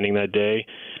Edmonds signing that day,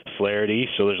 Flaherty.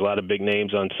 So there's a lot of big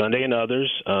names on Sunday and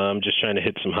others. Just trying to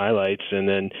hit some highlights. And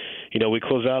then, we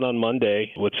close out on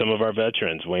Monday with some of our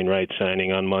veterans. Wainwright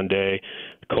signing on Monday,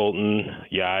 Colton,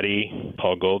 Yachty,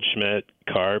 Paul Goldschmidt,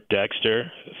 Carp,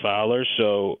 Dexter, Fowler.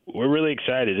 So we're really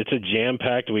excited. It's a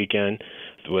jam-packed weekend.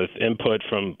 input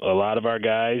from a lot of our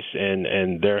guys,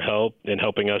 and their help in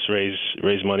helping us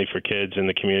raise money for kids in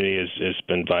the community has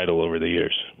been vital over the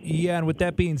years. Yeah, and with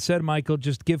that being said, Michael,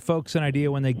 just give folks an idea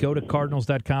when they go to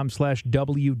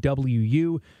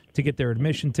cardinals.com/WWU to get their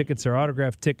admission tickets or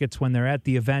autograph tickets when they're at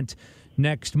the event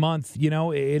next month. You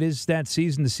know, it is that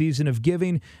season, the season of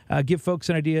giving. Give folks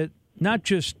an idea, not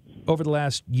just over the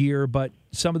last year, but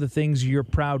some of the things your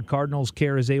proud Cardinals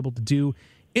Care is able to do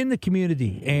in the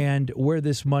community and where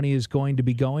this money is going to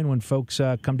be going when folks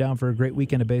come down for a great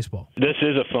weekend of baseball. This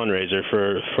is a fundraiser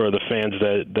for the fans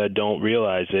that don't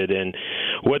realize it. And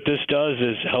what this does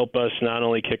is help us not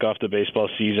only kick off the baseball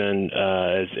season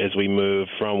as we move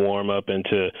from warm-up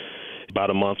into about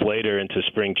a month later into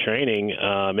spring training,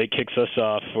 it kicks us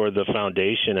off for the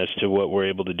foundation as to what we're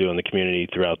able to do in the community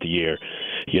throughout the year.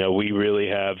 You know, we really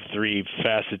have three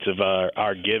facets of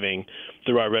our giving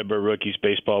through our Redbird Rookies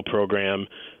baseball program,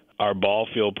 our ball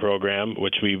field program,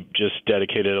 which we just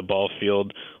dedicated a ball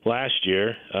field last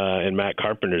year in Matt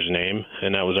Carpenter's name,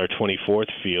 and that was our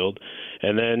 24th field.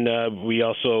 And then we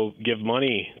also give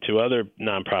money to other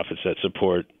nonprofits that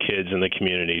support kids in the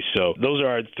community. So those are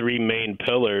our three main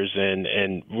pillars,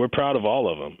 and we're proud of all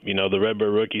of them. You know, the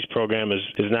Redbird Rookies program is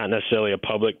not necessarily a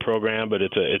public program, but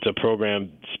it's a program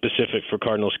specific for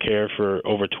Cardinals Care for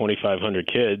over 2,500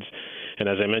 kids. And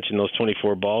as I mentioned, those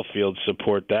 24 ball fields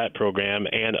support that program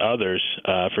and others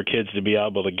for kids to be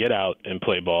able to get out and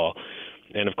play ball.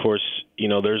 And, of course, you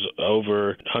know, there's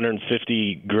over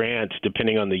 150 grants,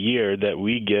 depending on the year, that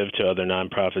we give to other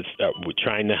nonprofits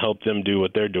trying to help them do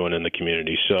what they're doing in the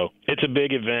community. So it's a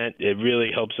big event. It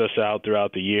really helps us out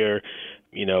throughout the year.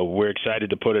 You know, we're excited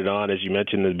to put it on. As you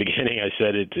mentioned in the beginning, I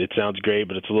said it sounds great,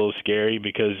 but it's a little scary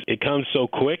because it comes so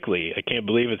quickly. I can't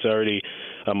believe it's already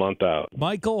a month out.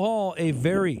 Michael Hall, a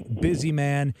very busy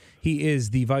man. He is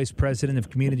the Vice President of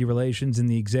Community Relations and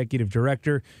the Executive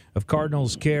Director of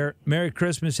Cardinals Care. Merry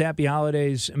Christmas, Happy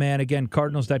Holidays, man. Again,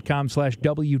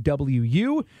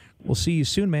 cardinals.com/WWU. We'll see you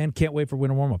soon, man. Can't wait for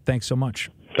winter warm-up. Thanks so much.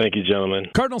 Thank you, gentlemen.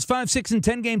 Cardinals 5, 6, and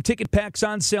 10-game ticket packs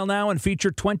on sale now and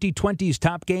feature 2020's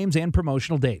top games and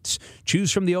promotional dates.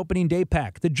 Choose from the opening day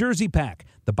pack, the jersey pack,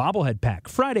 the bobblehead pack,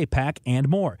 Friday pack, and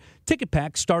more. Ticket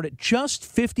packs start at just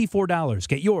 $54.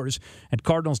 Get yours at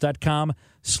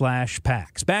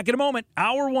cardinals.com/packs. Back in a moment.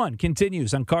 Hour 1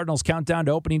 continues on Cardinals Countdown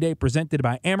to Opening Day, presented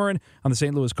by Ameren on the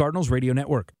St. Louis Cardinals Radio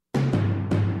Network.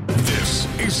 This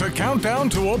is the Countdown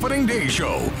to Opening Day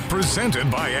show, presented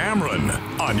by Ameren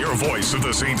on your voice of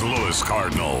the St. Louis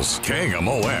Cardinals,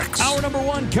 KMOX. Hour number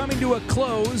 1 coming to a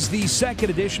close, the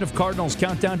second edition of Cardinals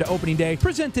Countdown to Opening Day,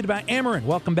 presented by Ameren.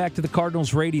 Welcome back to the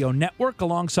Cardinals Radio Network.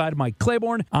 Alongside Mike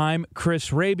Claiborne, I'm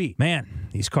Chris Raby. Man,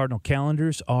 these Cardinal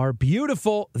calendars are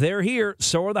beautiful. They're here.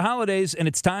 So are the holidays, and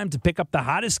it's time to pick up the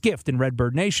hottest gift in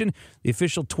Redbird Nation, the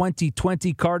official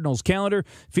 2020 Cardinals calendar,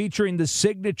 featuring the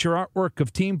signature artwork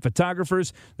of team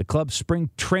photographers, the club's spring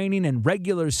training and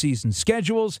regular season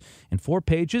schedules, and 4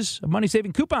 pages of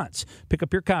money-saving coupons. Pick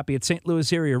up your copy at St.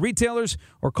 Louis area retailers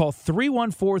or call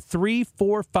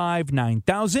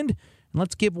 314-345-9000. And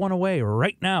let's give one away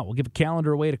right now. We'll give a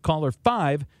calendar away to caller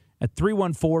 5 at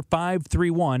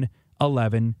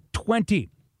 314-531-1120.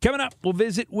 Coming up, we'll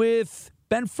visit with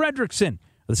Ben Frederickson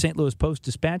of the St. Louis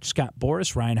Post-Dispatch, Scott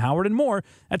Boras, Ryan Howard, and more.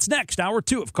 That's next, Hour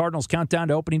 2 of Cardinals Countdown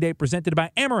to Opening Day, presented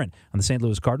by Ameren on the St.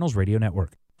 Louis Cardinals Radio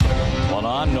Network. 1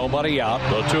 on, nobody out.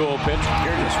 The 2-0 pitch.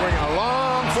 Here's a swing, a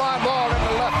long fly ball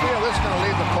into left field. This is going to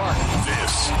leave the park.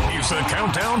 This is the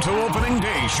Countdown to Opening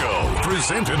Day show,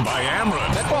 presented by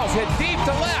Ameren. That ball's hit deep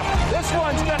to left. This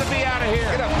one's going to be out of here.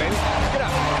 Get up, baby. Get up,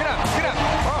 get up, get up.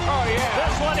 Oh, yeah.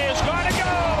 This one is going to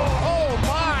go. Oh,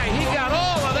 my. He got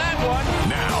all of that one.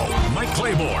 Now, Mike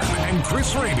Claiborne and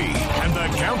Chris Raby and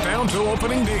the Countdown to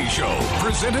Opening Day show,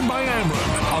 presented by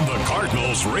Ameren on the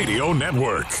Cardinals Radio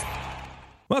Network.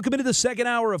 Welcome into the second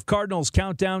hour of Cardinals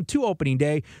Countdown to Opening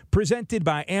Day, presented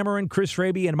by Ameren. Chris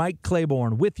Raby and Mike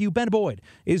Claiborne with you. Ben Boyd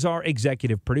is our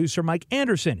executive producer. Mike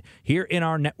Anderson here in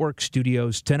our network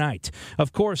studios tonight.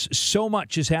 Of course, so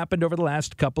much has happened over the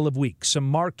last couple of weeks. Some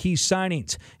marquee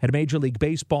signings at Major League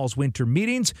Baseball's winter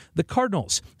meetings. The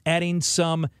Cardinals adding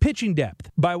some pitching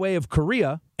depth by way of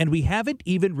Korea, and we haven't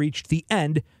even reached the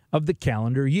end of the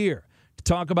calendar year. To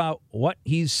talk about what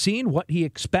he's seen, what he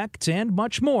expects, and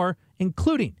much more,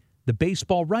 including the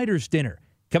Baseball Writers' Dinner.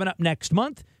 Coming up next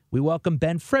month, we welcome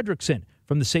Ben Frederickson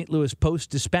from the St. Louis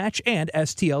Post-Dispatch and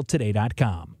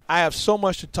STLtoday.com. I have so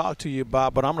much to talk to you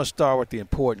about, but I'm going to start with the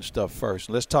important stuff first.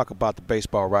 Let's talk about the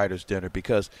Baseball Writers' Dinner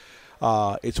because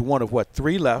it's one of,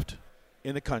 3 left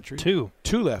in the country? 2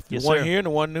 left. Yes, one sir. here and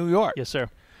the one in New York. Yes, sir.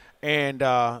 And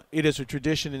it is a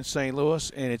tradition in St.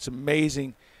 Louis, and it's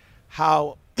amazing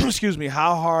how excuse me,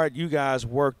 how hard you guys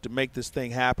work to make this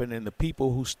thing happen, and the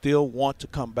people who still want to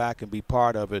come back and be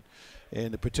part of it.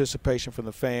 And the participation from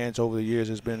the fans over the years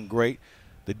has been great.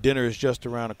 The dinner is just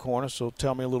around the corner, so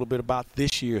tell me a little bit about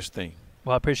this year's thing.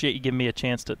 Well, I appreciate you giving me a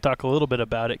chance to talk a little bit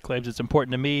about it, Claves. It's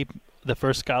important to me. The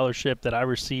first scholarship that I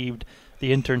received,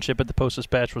 the internship at the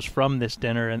Post-Dispatch, was from this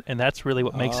dinner, and that's really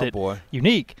what makes it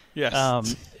unique.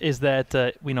 Yes. Is that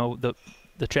the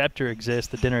chapter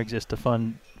exists, the dinner exists to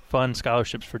fund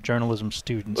scholarships for journalism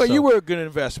students. Well, you were a good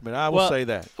investment. I will say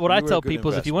that. What I tell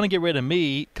people is, if you want to get rid of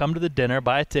me, come to the dinner,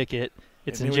 buy a ticket.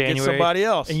 It's in January. Get somebody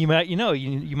else, and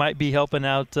you might be helping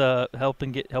out,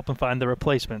 helping find the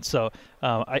replacement. So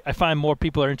I find more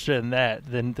people are interested in that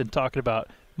than talking about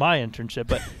my internship.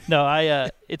 But no,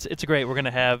 it's great. We're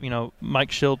gonna have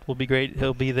Mike Schilt will be great.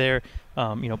 He'll be there.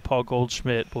 Paul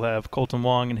Goldschmidt will have Colton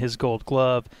Wong and his Gold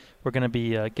Glove. We're gonna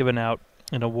be giving out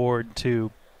an award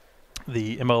to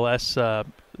the MLS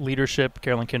leadership,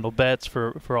 Carolyn Kendall Betts,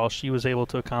 for all she was able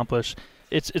to accomplish.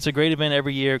 It's a great event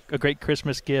every year, a great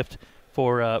Christmas gift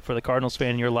for the Cardinals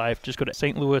fan in your life. Just go to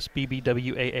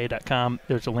stlouisbbwaa.com.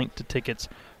 There's a link to tickets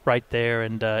right there,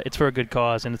 and it's for a good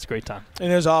cause, and it's a great time.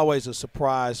 And there's always a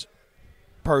surprise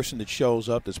person that shows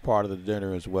up that's part of the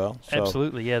dinner as well. So.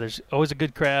 Absolutely, yeah. There's always a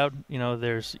good crowd.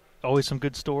 There's always some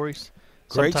good stories.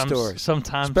 Great stories.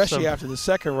 Sometimes, especially after the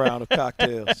second round of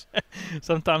cocktails.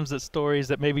 Sometimes it's stories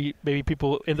that maybe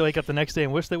people wake up the next day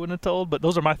and wish they wouldn't have told. But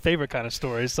those are my favorite kind of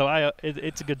stories. So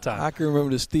it's a good time. I can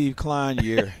remember the Steve Klein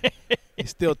year. You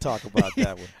still talk about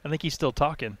that one. I think he's still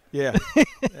talking. Yeah,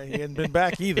 he hasn't been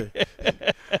back either.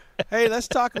 Hey, let's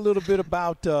talk a little bit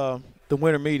about the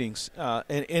winter meetings.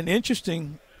 An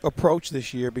interesting approach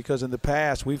this year, because in the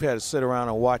past we've had to sit around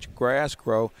and watch grass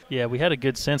grow. Yeah, we had a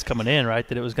good sense coming in, right,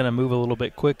 that it was going to move a little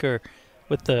bit quicker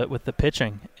with the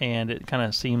pitching, and it kind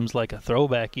of seems like a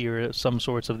throwback year of some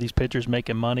sorts of these pitchers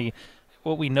making money.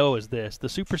 What we know is this: the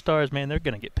superstars, man, they're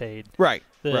going to get paid. Right.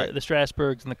 The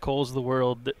Strasburgs and the Coles of the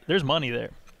world, there's money there.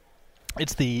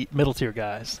 It's the middle tier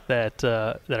guys that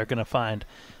are going to find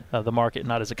the market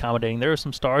not as accommodating. There are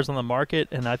some stars on the market,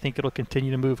 and I think it'll continue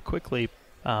to move quickly.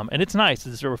 And it's nice.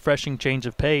 It's a refreshing change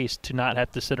of pace to not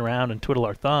have to sit around and twiddle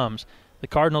our thumbs. The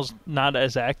Cardinals not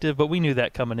as active, but we knew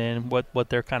that coming in, what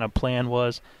their kind of plan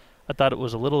was. I thought it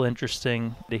was a little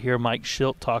interesting to hear Mike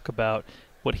Schilt talk about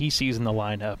what he sees in the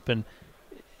lineup. And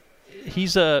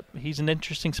he's an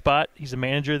interesting spot. He's a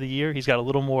manager of the year. He's got a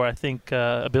little more, I think,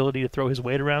 ability to throw his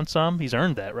weight around some. He's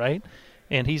earned that, right?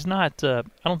 And he's not I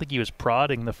don't think he was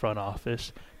prodding the front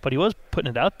office, but he was putting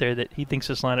it out there that he thinks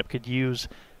this lineup could use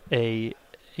an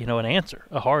answer,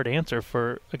 a hard answer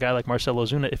for a guy like Marcell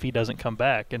Ozuna if he doesn't come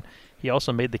back. And he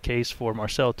also made the case for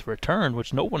Marcell to return,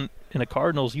 which no one in a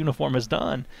Cardinals uniform has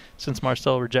done since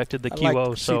Marcell rejected the QO. I'd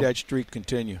like to see that streak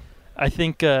continue. I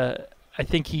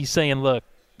think he's saying, look,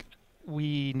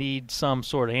 we need some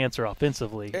sort of answer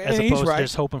offensively, as opposed to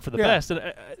just hoping for the best.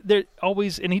 And they're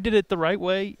always, and he did it the right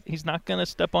way. He's not going to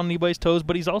step on anybody's toes,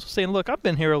 but he's also saying, look, I've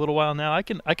been here a little while now. I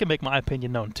can make my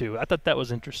opinion known too. I thought that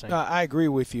was interesting. I agree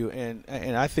with you, and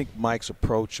I think Mike's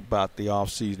approach about the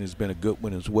offseason has been a good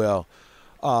one as well.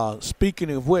 Speaking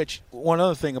of which, one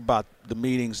other thing about the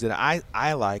meetings that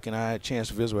I like, and I had a chance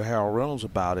to visit with Harold Reynolds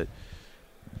about it,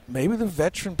 maybe the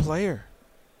veteran player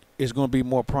is going to be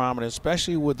more prominent,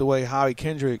 especially with the way Howie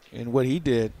Kendrick and what he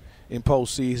did in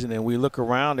postseason. And we look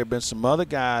around, there have been some other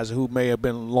guys who may have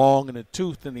been long in the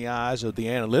tooth in the eyes of the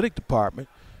analytic department,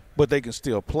 but they can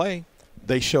still play.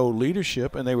 They showed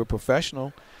leadership, and they were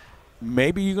professional.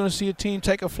 Maybe you're going to see a team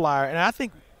take a flyer. And I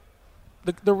think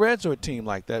the Reds are a team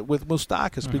like that with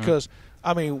Moustakas because,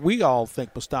 we all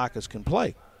think Moustakas can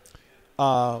play.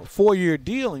 4-year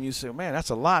deal, and you say, man, that's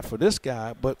a lot for this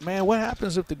guy. But, man, what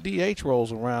happens if the DH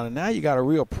rolls around and now you got a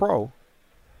real pro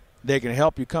that can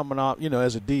help you coming off,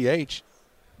 as a DH?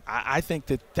 I think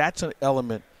that's an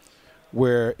element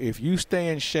where if you stay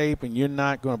in shape and you're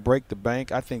not going to break the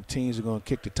bank, I think teams are going to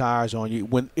kick the tires on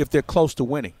you if they're close to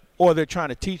winning or they're trying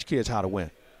to teach kids how to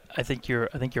win. I think you're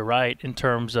right in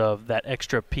terms of that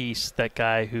extra piece, that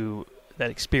guy who that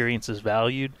experience is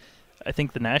valued. I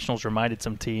think the Nationals reminded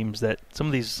some teams that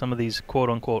some of these quote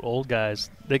unquote old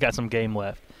guys, they got some game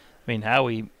left. I mean,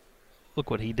 Howie, look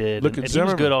what he did. Look at Zimmerman.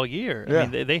 He was good all year. Yeah. I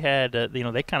mean, they had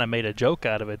they kind of made a joke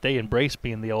out of it. They embraced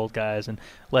being the old guys, and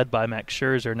led by Max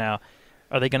Scherzer. Now,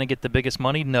 are they going to get the biggest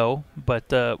money? No,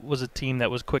 but was a team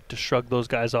that was quick to shrug those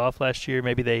guys off last year.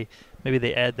 Maybe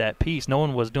they add that piece. No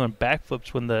one was doing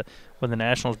backflips when the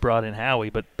Nationals brought in Howie,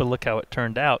 but look how it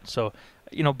turned out. So.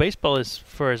 Baseball is,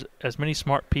 for as many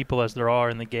smart people as there are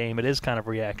in the game, it is kind of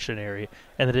reactionary,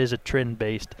 and it is a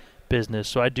trend-based business.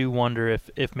 So I do wonder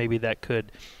if maybe that could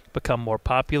become more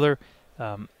popular.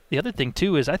 The other thing,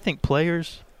 too, is I think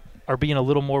players are being a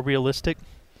little more realistic.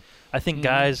 I think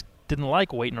guys didn't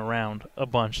like waiting around a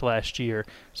bunch last year,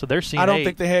 so they're seeing. I don't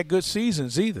think they had good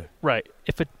seasons either. Right.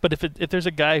 If there's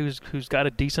a guy who's got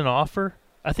a decent offer,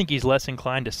 I think he's less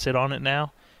inclined to sit on it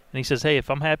now. And he says, hey, if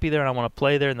I'm happy there and I want to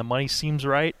play there and the money seems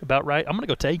about right, I'm going to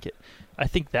go take it. I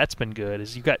think that's been good,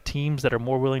 is you've got teams that are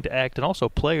more willing to act and also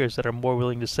players that are more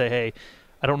willing to say, hey,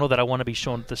 I don't know that I want to be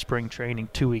shown at the spring training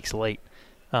 2 weeks late.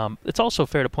 It's also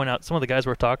fair to point out some of the guys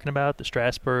we're talking about, the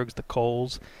Strasburgs, the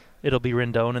Coles, it'll be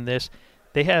Rendon in this,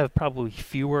 they have probably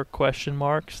fewer question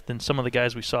marks than some of the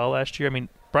guys we saw last year. I mean,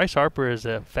 Bryce Harper is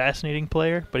a fascinating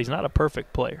player, but he's not a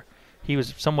perfect player. He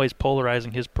was in some ways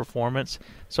polarizing his performance,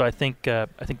 so I think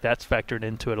that's factored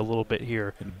into it a little bit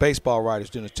here. And baseball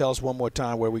writers, Dennis, tell us one more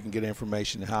time where we can get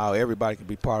information, how everybody can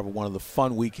be part of one of the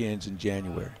fun weekends in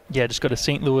January. Yeah, just go to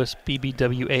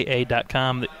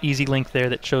stlouisbbwaa.com, the easy link there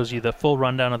that shows you the full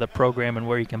rundown of the program and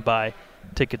where you can buy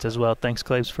tickets as well. Thanks,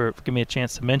 Claves, for giving me a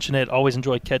chance to mention it. Always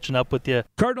enjoy catching up with you.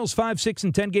 Cardinals 5, 6,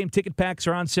 and 10 game ticket packs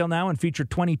are on sale now and feature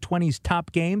 2020's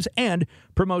top games and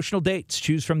promotional dates.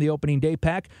 Choose from the opening day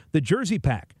pack, the jersey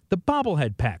pack, the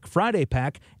bobblehead pack, Friday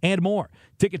pack, and more.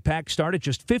 Ticket packs start at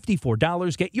just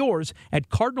 $54. Get yours at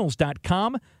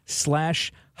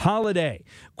cardinals.com/holiday.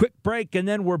 Quick break, and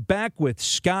then we're back with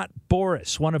Scott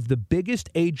Boras, one of the biggest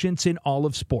agents in all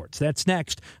of sports. That's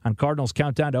next on Cardinals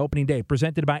Countdown to Opening Day,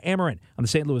 presented by Amarin on the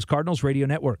St. Louis Cardinals Radio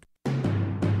Network.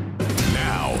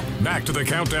 Now, back to the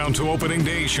Countdown to Opening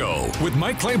Day show with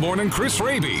Mike Claiborne and Chris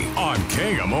Raby on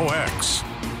KMOX.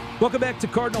 Welcome back to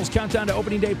Cardinals Countdown to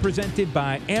Opening Day, presented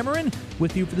by Amarin.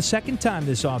 With you for the second time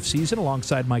this offseason,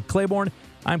 alongside Mike Claiborne,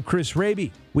 I'm Chris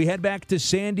Raby. We head back to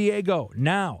San Diego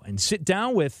now and sit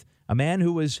down with a man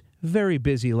who was very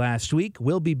busy last week,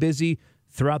 will be busy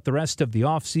throughout the rest of the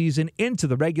offseason into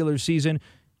the regular season.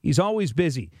 He's always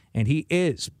busy, and he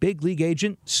is big league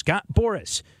agent Scott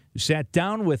Boras, who sat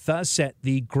down with us at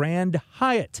the Grand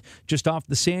Hyatt just off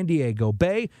the San Diego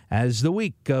Bay as the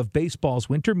week of baseball's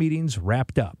winter meetings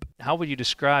wrapped up. How would you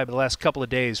describe the last couple of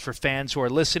days for fans who are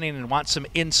listening and want some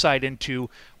insight into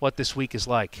what this week is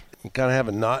like? You kind of have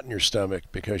a knot in your stomach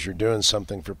because you're doing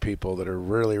something for people that are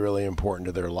really, really important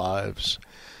to their lives,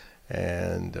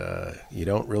 and you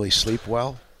don't really sleep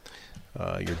well.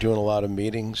 You're doing a lot of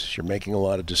meetings. You're making a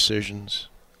lot of decisions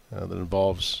that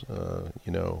involves,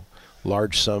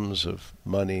 large sums of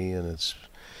money, and it's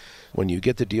when you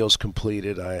get the deals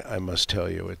completed, I must tell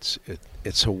you, it's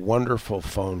a wonderful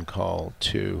phone call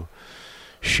to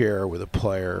share with a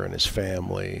player and his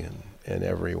family and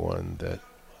everyone that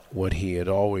what he had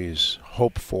always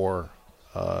hoped for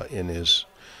in his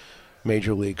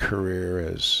major league career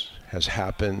has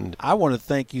happened. I want to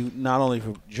thank you not only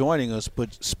for joining us,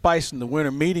 but spicing the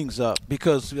winter meetings up,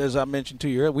 because, as I mentioned to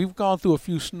you earlier, we've gone through a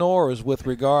few snorers with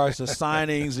regards to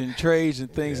signings and trades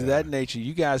and things of that nature.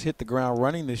 You guys hit the ground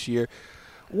running this year.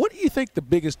 What do you think the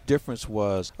biggest difference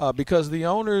was? Because the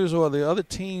owners or the other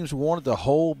teams wanted to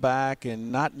hold back and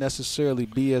not necessarily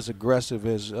be as aggressive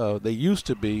as they used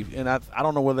to be, and I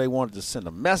don't know whether they wanted to send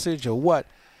a message or what.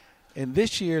 And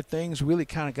this year, things really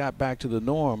kind of got back to the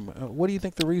norm. What do you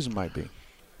think the reason might be?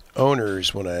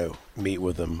 Owners, when I meet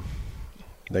with them,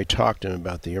 they talk to them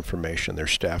about the information their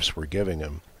staffs were giving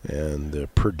them and the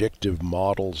predictive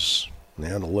models and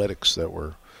analytics that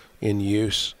were in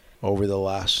use over the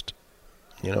last,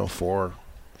 4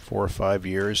 or 5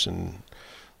 years and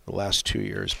the last 2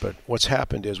 years. But what's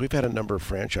happened is we've had a number of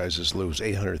franchises lose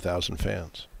 800,000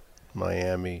 fans.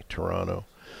 Miami, Toronto.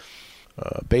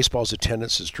 Baseball's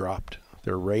attendance has dropped.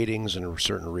 Their ratings in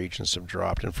certain regions have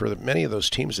dropped. And for many of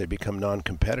those teams, they become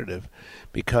non-competitive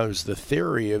because the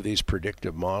theory of these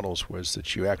predictive models was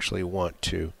that you actually want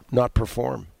to not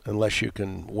perform unless you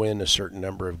can win a certain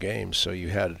number of games. So you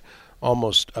had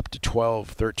almost up to 12,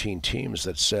 13 teams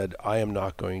that said, I am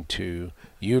not going to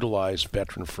utilize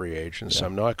veteran free agents. Yeah.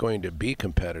 I'm not going to be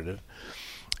competitive.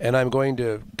 And I'm going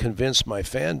to convince my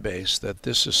fan base that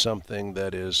this is something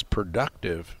that is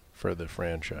productive for the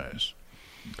franchise.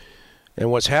 And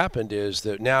what's happened is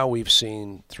that now we've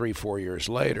seen 3-4 years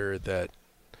later that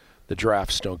the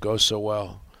drafts don't go so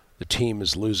well. The team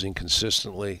is losing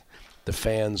consistently. The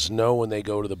fans know when they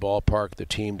go to the ballpark the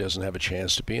team doesn't have a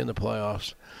chance to be in the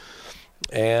playoffs.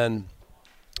 And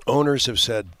owners have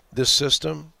said, this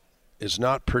system is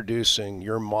not producing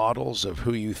your models of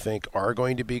who you think are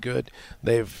going to be good.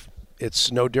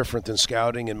 It's no different than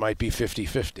scouting. It might be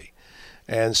 50-50.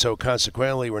 And so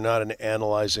consequently, we're not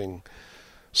analyzing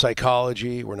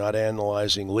psychology. We're not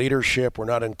analyzing leadership. We're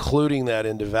not including that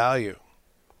into value.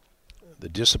 The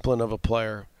discipline of a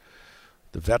player,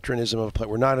 the veteranism of a player.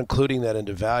 We're not including that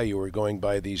into value. We're going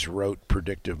by these rote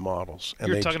predictive models. And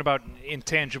You're talking about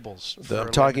intangibles.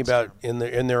 I'm talking about in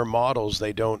their models,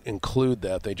 they don't include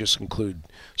that. They just include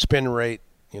spin rate,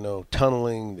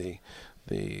 tunneling,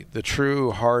 the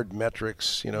true hard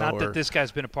metrics, Not that this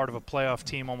guy's been a part of a playoff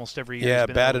team almost every year. Yeah,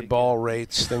 batted ball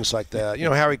rates, things like that.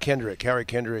 Harry Kendrick. Harry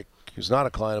Kendrick, who's not a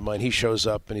client of mine, he shows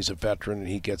up and he's a veteran and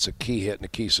he gets a key hit in a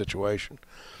key situation.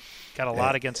 Got a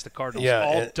lot against the Cardinals. Yeah,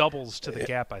 all doubles to the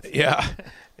gap, I think. Yeah,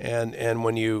 and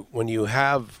when you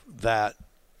have that,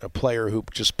 a player who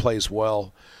just plays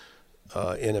well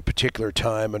in a particular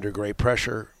time under great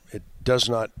pressure, it does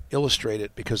not illustrate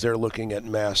it because they're looking at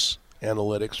mass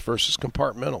analytics versus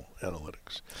compartmental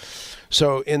analytics.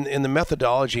 So in the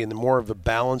methodology and the more of the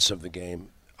balance of the game,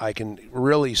 I can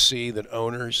really see that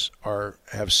owners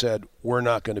have said we're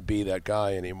not going to be that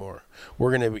guy anymore.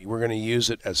 We're going to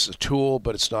use it as a tool,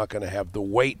 but it's not going to have the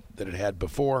weight that it had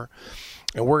before.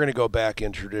 And we're going to go back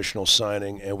in traditional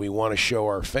signing, and we want to show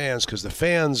our fans, because the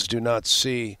fans do not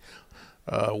see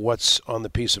what's on the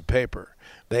piece of paper.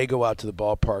 They go out to the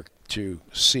ballpark to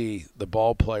see the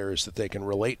ball players that they can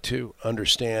relate to,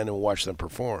 understand, and watch them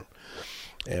perform.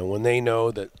 And when they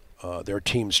know that their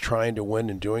team's trying to win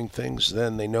and doing things,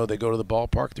 then they know they go to the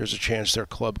ballpark, there's a chance their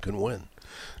club can win.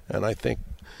 And I think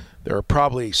there are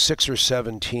probably 6 or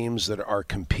 7 teams that are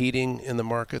competing in the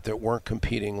market that weren't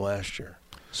competing last year.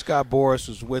 Scott Boras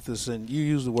was with us, and you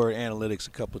used the word analytics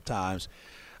a couple of times.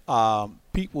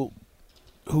 People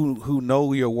who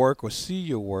know your work or see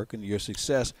your work and your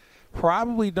success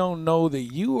probably don't know that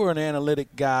you were an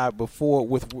analytic guy before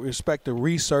with respect to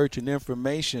research and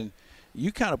information.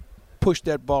 You kind of pushed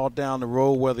that ball down the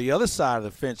road where the other side of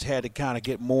the fence had to kind of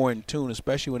get more in tune,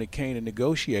 especially when it came to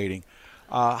negotiating.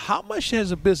 How much has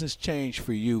the business changed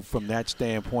for you from that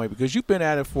standpoint? Because you've been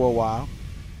at it for a while,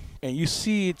 and you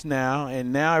see it now,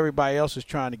 and now everybody else is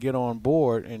trying to get on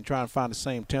board and trying to find the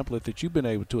same template that you've been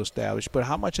able to establish. But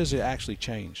how much has it actually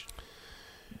changed?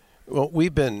 Well,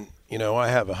 we've been, I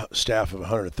have a staff of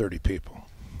 130 people,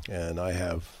 and I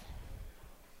have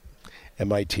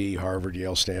MIT, Harvard,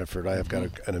 Yale, Stanford. I have got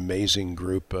an amazing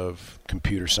group of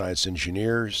computer science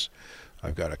engineers.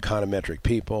 I've got econometric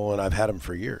people, and I've had them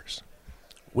for years.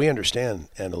 We understand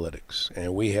analytics,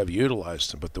 and we have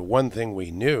utilized them. But the one thing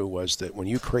we knew was that when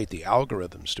you create the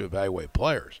algorithms to evaluate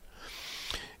players,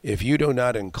 if you do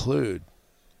not include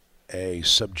a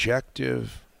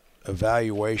subjective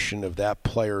evaluation of that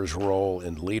player's role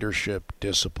in leadership,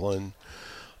 discipline,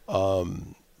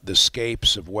 the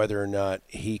scapes of whether or not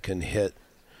he can hit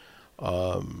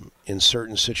in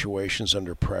certain situations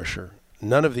under pressure.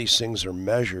 None of these things are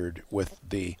measured with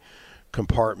the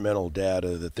compartmental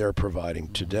data that they're providing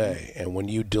today. And when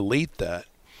you delete that,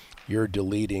 you're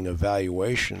deleting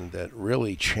evaluation that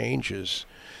really changes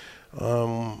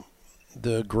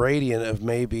the gradient of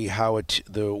maybe how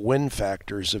the win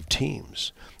factors of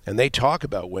teams. And they talk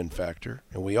about win factor,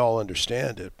 and we all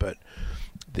understand it, but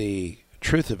the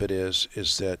truth of it is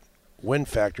that win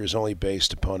factor is only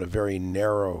based upon a very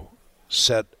narrow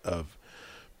set of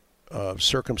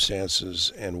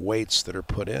circumstances and weights that are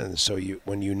put in. So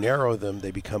when you narrow them,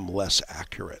 they become less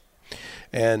accurate.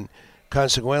 And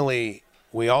consequently,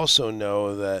 we also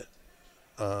know that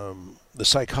the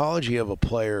psychology of a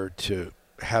player to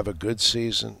have a good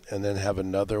season and then have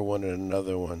another one and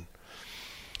another one,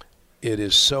 it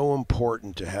is so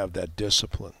important to have that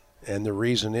discipline. And the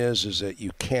reason is that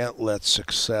you can't let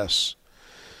success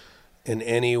in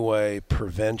any way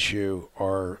prevent you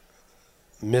or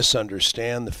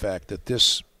misunderstand the fact that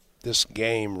this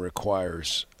game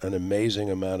requires an amazing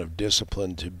amount of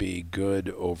discipline to be good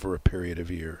over a period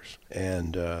of years.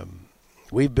 And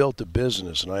we've built a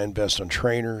business, and I invest on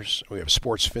trainers. We have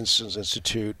Sports Fitness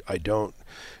Institute.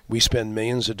 We spend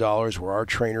millions of dollars where our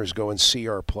trainers go and see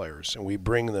our players, and we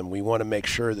bring them. We want to make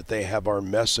sure that they have our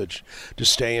message to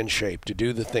stay in shape, to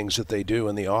do the things that they do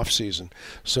in the off season,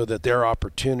 so that their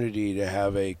opportunity to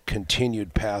have a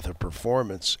continued path of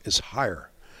performance is higher,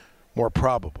 more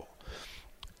probable.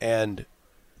 And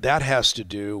that has to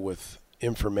do with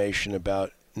information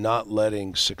about not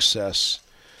letting success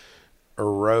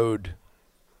erode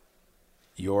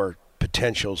your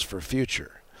potentials for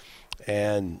future.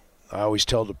 And I always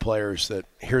tell the players that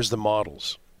here's the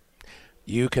models.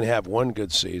 You can have one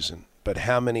good season, but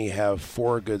how many have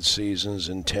 4 good seasons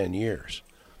in 10 years?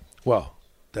 Well,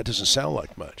 that doesn't sound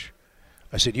like much.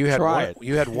 I said, you had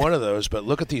one of those, but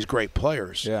look at these great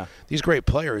players. Yeah. These great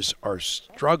players are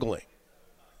struggling.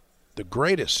 The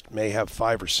greatest may have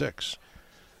 5 or 6,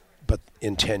 but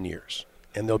in 10 years.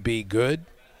 And they'll be good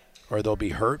or they'll be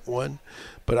hurt one.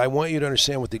 But I want you to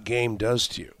understand what the game does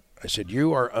to you. I said,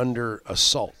 you are under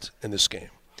assault in this game.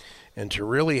 and to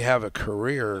really have a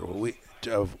career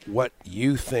of what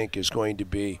you think is going to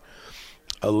be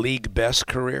a league best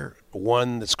career,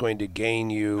 one that's going to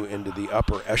gain you into the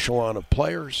upper echelon of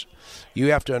players,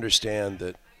 you have to understand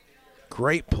that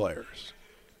great players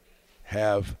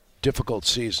have difficult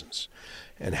seasons.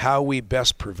 And how we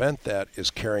best prevent that is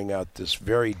carrying out this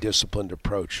very disciplined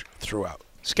approach throughout.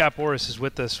 Scott Boras is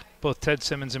with us. Both Ted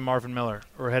Simmons and Marvin Miller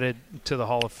are headed to the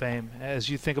Hall of Fame. As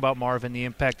you think about Marvin, the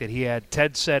impact that he had,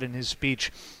 Ted said in his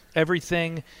speech,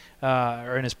 everything,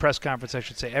 or in his press conference, I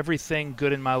should say, everything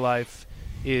good in my life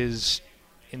is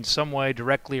in some way,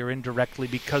 directly or indirectly,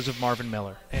 because of Marvin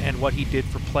Miller and what he did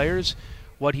for players,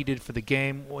 what he did for the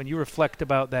game. When you reflect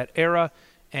about that era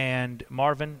and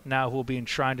Marvin, now who will be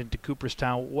enshrined into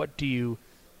Cooperstown, what do you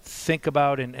think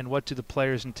about and what do the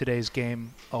players in today's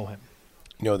game owe him?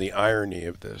 You know, the irony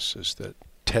of this is that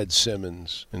Ted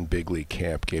Simmons in big league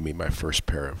camp gave me my first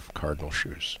pair of Cardinal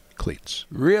shoes, cleats.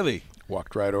 Really?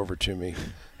 Walked right over to me.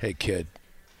 Hey, kid,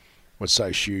 what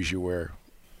size shoes you wear?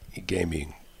 He gave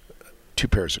me 2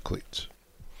 pairs of cleats.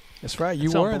 That's right.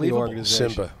 You were in the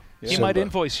organization. Simba. Yeah. He might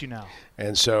invoice you now.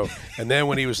 And then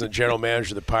when he was the general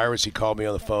manager of the Pirates, he called me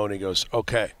on the phone. He goes,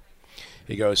 okay.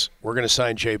 He goes, we're going to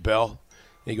sign Jay Bell.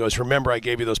 He goes, remember I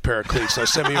gave you those pair of cleats. Now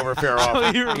send me over a pair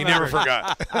off. He never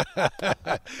forgot.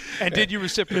 And did you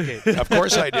reciprocate? Of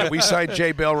course I did. We signed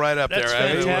Jay Bell right up That's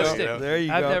there. Fantastic. There you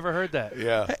go. I've never heard that.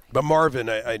 Yeah. But Marvin,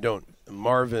 I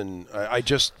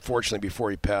just, fortunately, before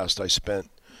he passed, I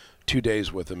spent 2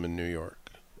 days with him in New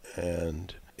York.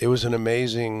 And it was an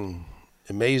amazing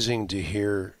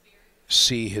to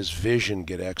see his vision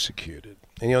get executed.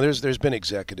 And, there's been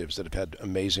executives that have had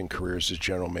amazing careers as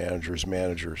general managers,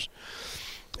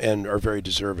 and are very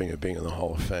deserving of being in the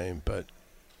Hall of Fame. But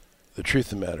the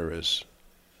truth of the matter is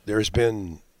there's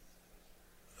been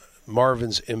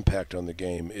Marvin's impact on the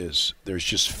game is there's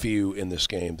just few in this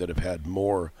game that have had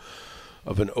more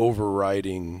of an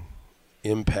overriding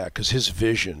impact because his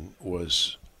vision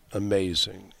was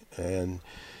amazing. And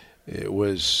it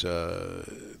was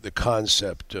the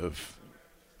concept of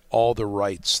all the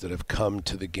rights that have come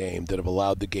to the game that have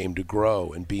allowed the game to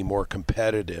grow and be more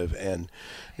competitive, and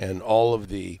all of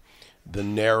the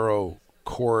narrow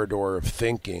corridor of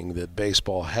thinking that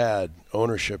baseball had,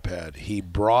 ownership had. He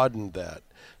broadened that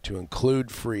to include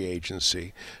free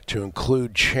agency, to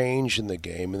include change in the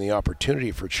game and the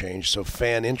opportunity for change, so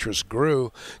fan interest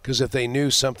grew, because if they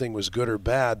knew something was good or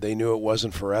bad, they knew it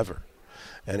wasn't forever.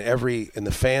 And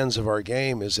the fans of our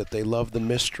game is that they love the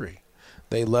mystery.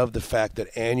 They love the fact that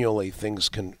annually things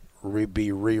can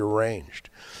be rearranged.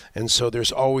 And so there's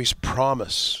always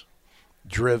promise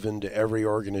driven to every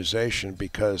organization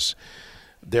because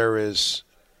there is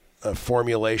a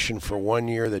formulation for 1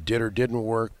 year that did or didn't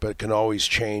work, but can always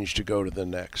change to go to the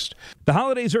next. The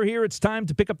holidays are here. It's time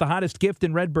to pick up the hottest gift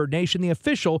in Redbird Nation, the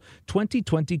official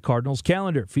 2020 Cardinals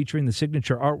calendar, featuring the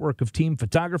signature artwork of team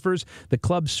photographers, the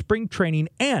club's spring training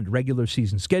and regular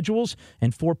season schedules,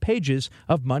 and 4 pages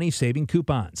of money-saving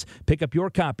coupons. Pick up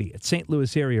your copy at St.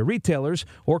 Louis area retailers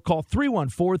or call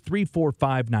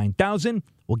 314-345-9000.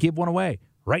 We'll give one away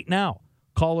right now.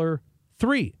 Caller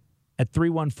 3 at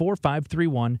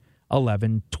 314-531-1120.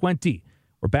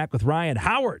 We're back with Ryan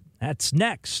Howard. That's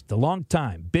next. The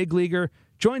longtime big leaguer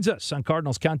joins us on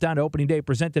Cardinals Countdown to Opening Day,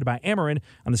 presented by Ameren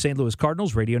on the St. Louis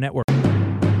Cardinals Radio Network.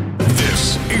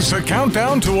 This is the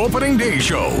Countdown to Opening Day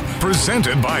show,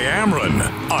 presented by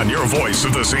Ameren on your voice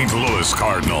of the St. Louis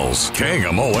Cardinals,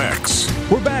 KMOX.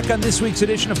 We're back on this week's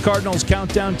edition of Cardinals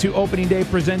Countdown to Opening Day,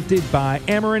 presented by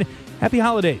Ameren. Happy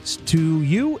holidays to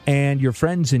you and your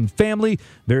friends and family.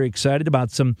 Very excited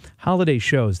about some holiday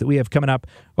shows that we have coming up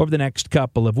over the next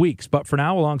couple of weeks. But for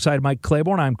now, alongside Mike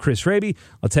Claiborne, I'm Chris Raby.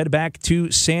 Let's head back to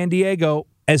San Diego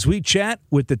as we chat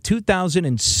with the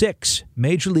 2006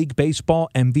 Major League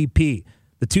Baseball MVP,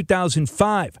 the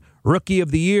 2005 Rookie of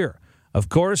the Year. Of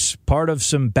course, part of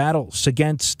some battles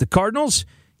against the Cardinals.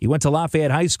 He went to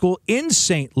Lafayette High School in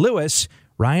St. Louis.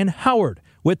 Ryan Howard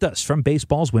with us from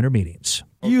baseball's winter meetings.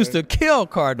 You used to kill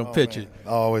Cardinal pitching. Man.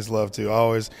 I always loved to.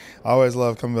 I always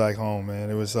loved coming back home, man.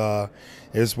 It was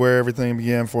where everything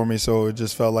began for me, so it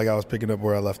just felt like I was picking up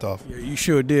where I left off. Yeah, you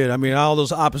sure did. I mean, all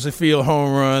those opposite field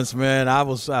home runs, man.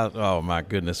 Oh, my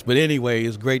goodness. But anyway,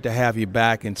 it's great to have you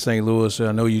back in St. Louis.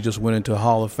 I know you just went into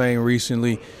Hall of Fame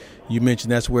recently. You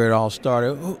mentioned that's where it all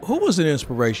started. Who was an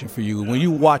inspiration for you when you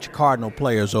watch Cardinal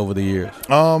players over the years? It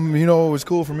was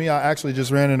cool for me. I actually just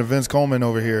ran into Vince Coleman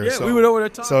over here. Yeah, we were over there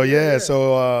talking.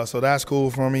 So that's cool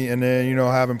for me. And then,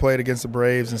 having played against the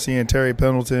Braves and seeing Terry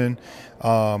Pendleton,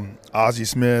 Ozzie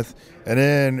Smith. And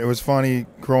then it was funny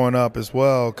growing up as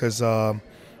well because,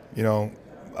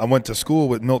 I went to school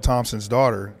with Milt Thompson's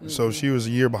daughter, so she was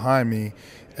a year behind me.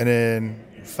 And then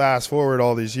fast forward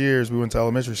all these years, we went to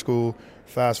elementary school.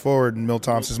 Fast forward, and Milt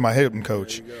Thompson's my hitting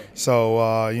coach. So,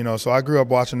 so I grew up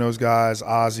watching those guys,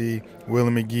 Ozzie,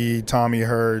 Willie McGee, Tommy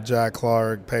Hurd, Jack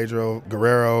Clark, Pedro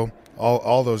Guerrero,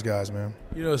 all those guys, man.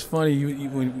 You know, it's funny,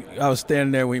 when I was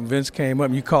standing there when Vince came up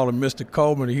and you called him Mr.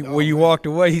 Coleman. When you walked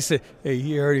away, he said, hey,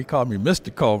 he called me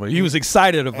Mr. Coleman. He was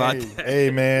excited about that.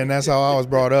 Hey, man, that's how I was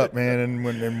brought up, man.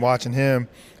 And watching him,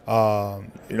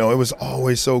 it was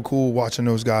always so cool watching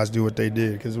those guys do what they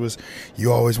did, because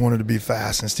you always wanted to be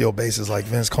fast and steal bases like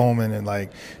Vince Coleman and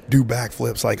like do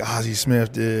backflips like Ozzie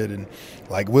Smith did, and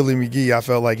like Willie McGee. I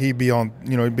felt like he'd be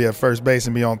at first base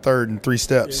and be on third in 3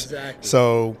 steps. Exactly.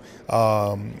 So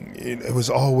it was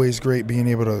always great being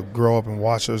able to grow up and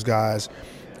watch those guys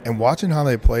and watching how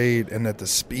they played and at the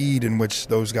speed in which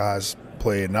those guys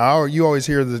played. Now you always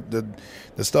hear the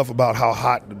stuff about how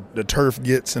hot the turf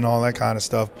gets and all that kind of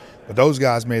stuff, but those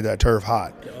guys made that turf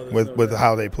hot with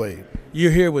how they played.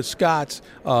 You're here with Scott's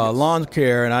Lawn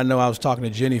Care, and I know I was talking to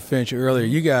Jenny Finch earlier.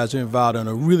 You guys are involved in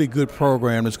a really good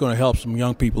program that's going to help some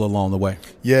young people along the way.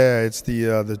 Yeah, it's the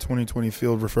 2020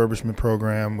 Field Refurbishment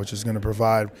Program, which is going to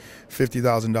provide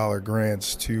 $50,000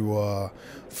 grants to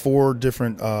 4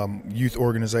 different youth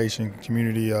organization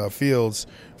community fields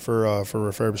for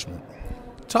refurbishment.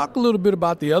 Talk a little bit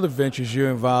about the other ventures you're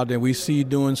involved in. We see you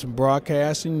doing some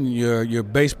broadcasting. Your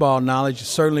baseball knowledge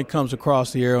certainly comes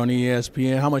across the air on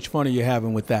ESPN. How much fun are you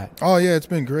having with that? Oh, yeah, it's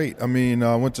been great. I mean,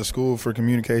 I went to school for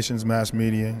communications, mass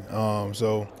media.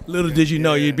 Little did you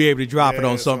know you'd be able to drop it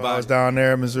on somebody. So I was down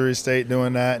there at Missouri State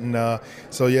doing that. And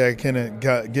kind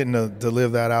of getting to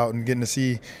live that out and getting to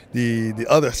see the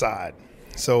other side.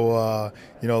 So, a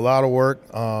lot of work,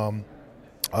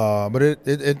 but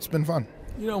it's been fun.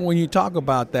 You know, when you talk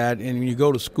about that and you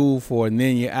go to school for it and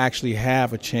then you actually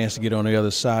have a chance to get on the other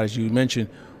side, as you mentioned,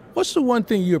 what's the one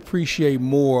thing you appreciate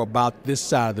more about this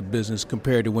side of the business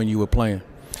compared to when you were playing?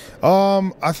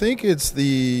 I think it's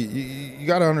you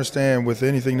got to understand with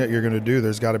anything that you're going to do,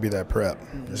 there's got to be that prep.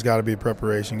 There's got to be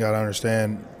preparation. You got to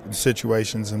understand the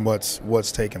situations and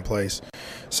what's taking place.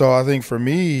 So I think for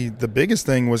me, the biggest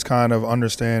thing was kind of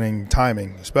understanding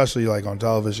timing, especially like on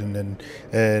television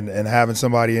and having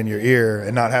somebody in your ear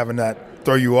and not having that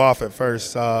throw you off at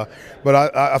first. But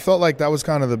I felt like that was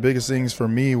kind of the biggest things for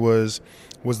me was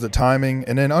the timing,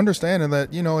 and then understanding that,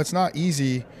 it's not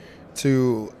easy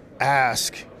to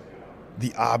ask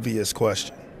the obvious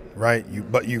question, right?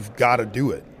 But you've got to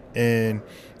do it. And,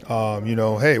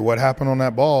 hey, what happened on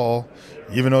that ball?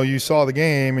 Even though you saw the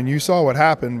game and you saw what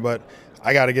happened, but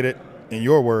I got to get it in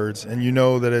your words. And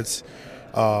that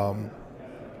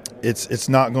it's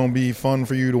not going to be fun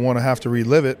for you to want to have to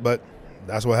relive it, but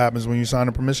that's what happens when you sign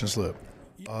a permission slip.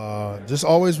 Just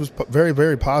always was very,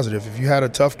 very positive. If you had a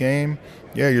tough game,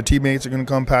 yeah, your teammates are going to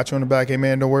come pat you on the back. Hey,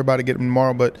 man, don't worry about it. Get them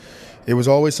tomorrow. But it was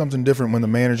always something different when the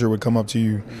manager would come up to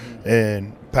you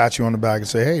and pat you on the back and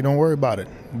say, hey, don't worry about it.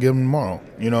 Get them tomorrow.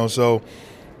 So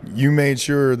you made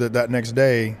sure that next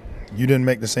day you didn't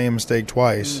make the same mistake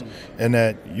twice and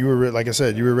that you were, like I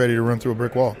said, you were ready to run through a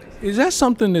brick wall. Is that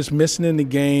something that's missing in the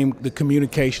game, the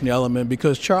communication element?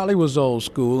 Because Charlie was old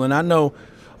school, and I know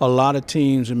a lot of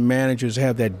teams and managers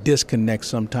have that disconnect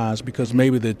sometimes because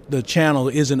maybe the channel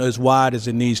isn't as wide as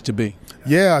it needs to be.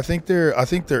 Yeah, I think there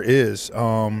is,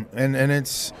 and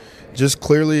it's just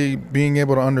clearly being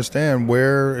able to understand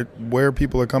where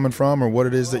people are coming from or what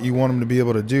it is that you want them to be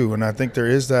able to do. And I think there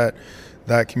is that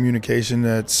communication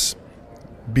that's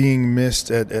being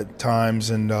missed at times,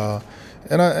 and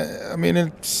I mean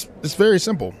it's very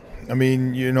simple. I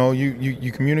mean,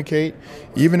 you communicate,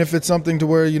 even if it's something to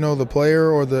where, the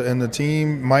player or the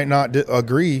team might not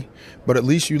agree, but at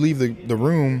least you leave the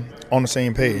room on the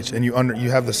same page and you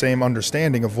have the same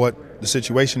understanding of what the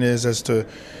situation is as to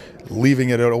leaving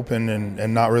it open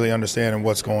and not really understanding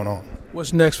what's going on.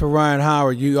 What's next for Ryan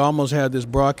Howard? You almost had this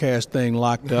broadcast thing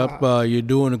locked up. You're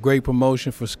doing a great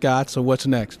promotion for Scott, so what's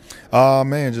next?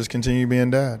 Man, just continue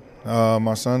being dad.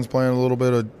 My son's playing a little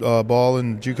bit of ball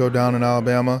in JUCO down in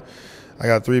Alabama. I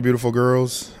got 3 beautiful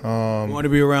girls. You want to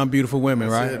be around beautiful women,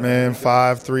 right? It, man,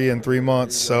 5, 3, and 3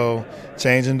 months. So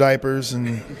changing diapers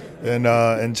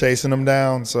and chasing them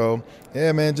down. So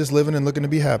yeah, man, just living and looking to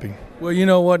be happy. Well, you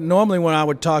know what? Normally when I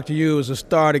would talk to you, it was a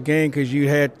start of game because you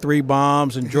had 3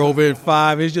 bombs and drove in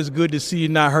 5. It's just good to see you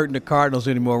not hurting the Cardinals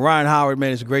anymore. Ryan Howard,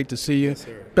 man, it's great to see you. Yes,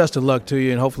 best of luck to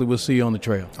you, and hopefully we'll see you on the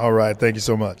trail. All right. Thank you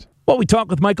so much. Well, we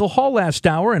talked with Michael Hall last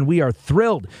hour, and we are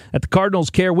thrilled that the Cardinals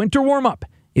Care Winter Warm-Up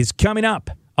is coming up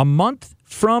A month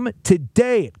from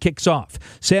today, it kicks off.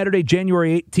 Saturday,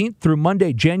 January 18th through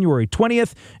Monday, January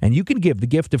 20th. And you can give the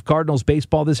gift of Cardinals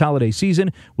baseball this holiday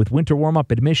season with winter warm-up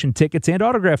admission tickets and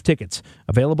autograph tickets.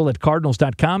 Available at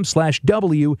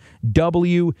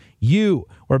cardinals.com/WWU.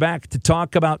 We're back to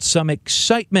talk about some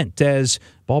excitement as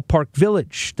Ballpark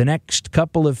Village, the next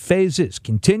couple of phases,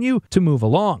 continue to move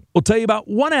along. We'll tell you about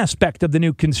one aspect of the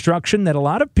new construction that a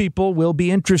lot of people will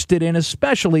be interested in,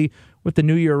 especially with the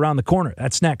new year around the corner.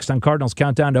 That's next on Cardinals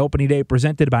Countdown to Opening Day,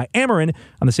 presented by Ameren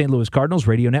on the St. Louis Cardinals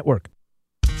Radio Network.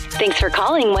 Thanks for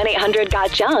calling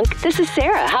 1-800-GOT-JUNK. This is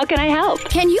Sarah. How can I help?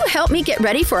 Can you help me get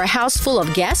ready for a house full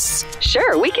of guests?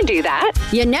 Sure, we can do that.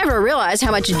 You never realize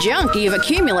how much junk you've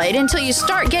accumulated until you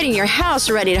start getting your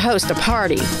house ready to host a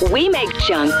party. We make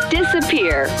junk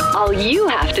disappear. All you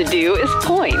have to do is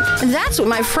point. That's what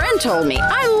my friend told me.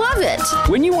 I love it.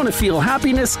 When you want to feel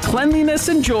happiness, cleanliness,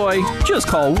 and joy, just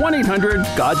call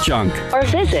 1-800-GOT-JUNK. Or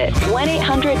visit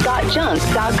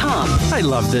 1-800-GOT-JUNK.com. I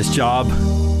love this job.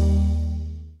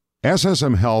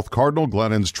 SSM Health Cardinal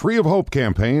Glennon's Tree of Hope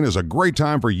campaign is a great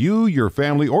time for you, your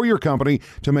family, or your company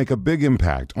to make a big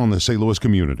impact on the St. Louis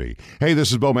community. Hey,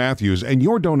 this is Bo Matthews, and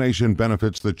your donation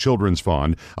benefits the Children's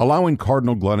Fund, allowing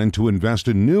Cardinal Glennon to invest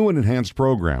in new and enhanced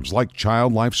programs like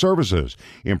Child Life Services,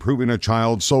 improving a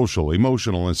child's social,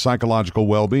 emotional, and psychological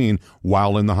well-being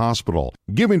while in the hospital.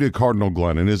 Giving to Cardinal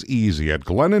Glennon is easy at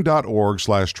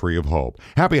glennon.org/Tree of Hope.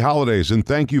 Happy holidays, and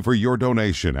thank you for your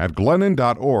donation at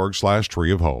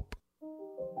glennon.org/Tree of Hope.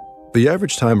 The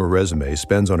average time a resume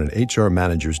spends on an HR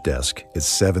manager's desk is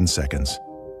 7 seconds,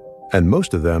 and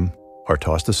most of them are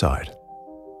tossed aside.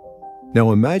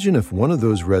 Now imagine if one of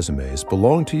those resumes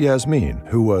belonged to Yasmin,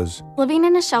 who was living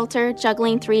in a shelter,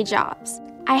 juggling 3 jobs.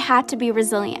 I had to be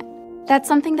resilient. That's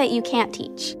something that you can't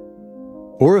teach.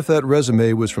 Or if that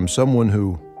resume was from someone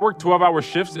who worked 12-hour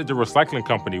shifts at the recycling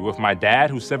company with my dad,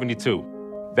 who's 72.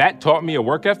 That taught me a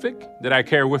work ethic that I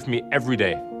carry with me every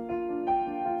day.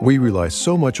 We rely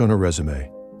so much on a resume,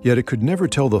 yet it could never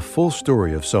tell the full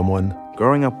story of someone.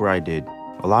 Growing up where I did,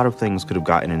 a lot of things could have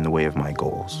gotten in the way of my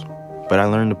goals. But I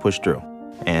learned to push through,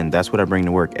 and that's what I bring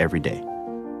to work every day.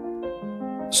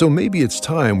 So maybe it's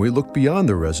time we look beyond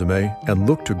the resume and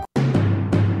look to...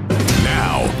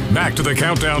 Now, back to the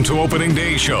Countdown to Opening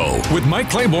Day show with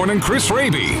Mike Claiborne and Chris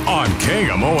Raby on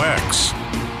KMOX.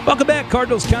 Welcome back.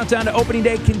 Cardinals Countdown to Opening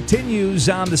Day continues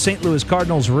on the St. Louis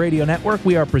Cardinals Radio Network.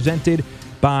 We are presented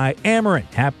by Ameren.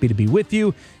 Happy to be with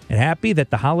you and happy that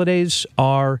the holidays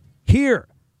are here.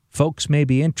 Folks may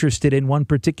be interested in one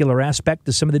particular aspect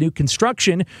of some of the new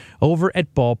construction over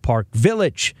at Ballpark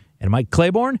Village. And Mike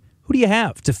Claiborne, who do you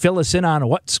have to fill us in on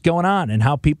what's going on and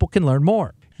how people can learn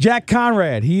more? Jack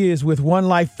Conrad. He is with One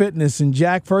Life Fitness. And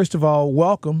Jack, first of all,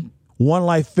 welcome. One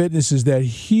Life Fitness is that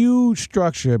huge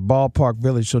structure at Ballpark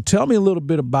Village. So tell me a little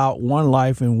bit about One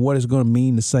Life and what it's going to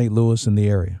mean to St. Louis and the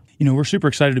area. You know, we're super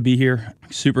excited to be here,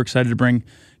 super excited to bring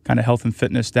kind of health and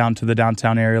fitness down to the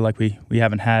downtown area like we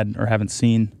haven't had or haven't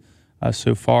seen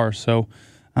so far. So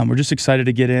we're just excited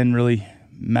to get in, really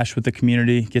mesh with the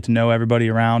community, get to know everybody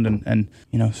around and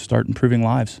you know, start improving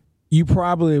lives. You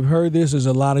probably have heard this. There's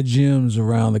a lot of gyms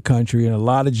around the country and a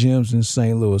lot of gyms in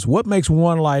St. Louis. What makes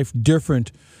One Life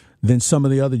different than some of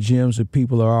the other gyms that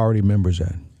people are already members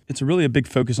at? It's really a big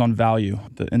focus on value.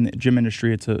 In the gym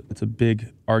industry, it's a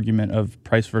big argument of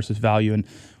price versus value, and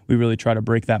we really try to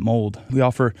break that mold. We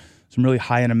offer some really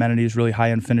high-end amenities, really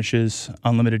high-end finishes,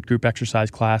 unlimited group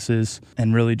exercise classes,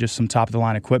 and really just some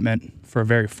top-of-the-line equipment for a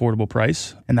very affordable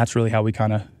price, and that's really how we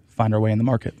kind of find our way in the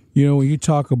market. You know, when you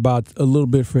talk about a little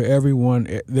bit for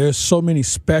everyone, there's so many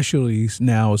specialties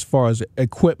now as far as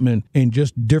equipment and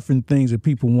just different things that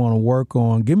people want to work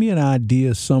on. Give me an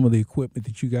idea of some of the equipment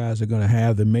that you guys are going to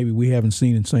have that maybe we haven't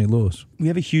seen in St. Louis. We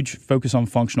have a huge focus on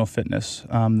functional fitness.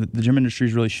 The gym industry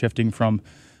is really shifting from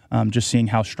just seeing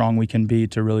how strong we can be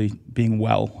to really being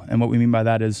well. And what we mean by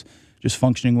that is just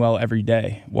functioning well every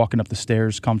day, walking up the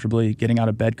stairs comfortably, getting out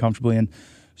of bed comfortably. And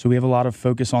so we have a lot of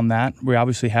focus on that. We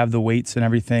obviously have the weights and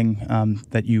everything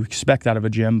that you expect out of a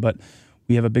gym, but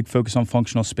we have a big focus on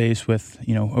functional space with,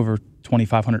 you know, over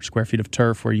 2,500 square feet of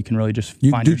turf where you can really just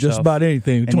you find do yourself. Just about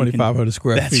anything, 2,500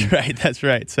 square feet. That's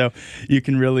right. So you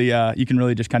can really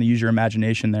just kind of use your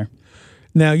imagination there.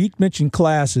 Now, you mentioned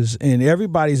classes, and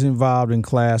everybody's involved in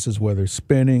classes, whether it's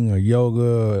spinning or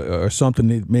yoga or something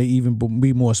that may even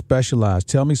be more specialized.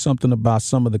 Tell me something about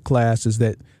some of the classes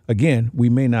that, again, we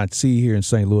may not see here in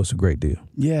St. Louis a great deal.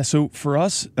 Yeah, so for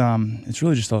us, it's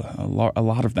really just a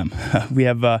lot of them. We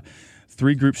have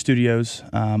 3 group studios,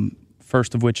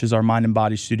 first of which is our Mind and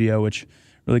Body studio, which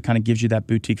really kind of gives you that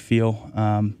boutique feel.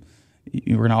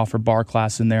 We're going to offer bar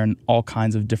class in there and all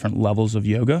kinds of different levels of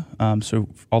yoga. So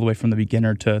all the way from the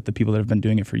beginner to the people that have been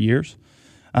doing it for years.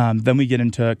 Then we get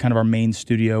into kind of our main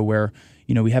studio where,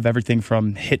 we have everything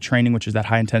from HIIT training, which is that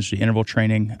high intensity interval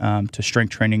training, to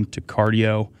strength training, to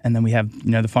cardio. And then we have,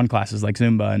 the fun classes like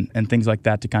Zumba and things like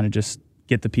that to kind of just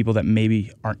get the people that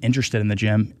maybe aren't interested in the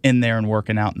gym in there and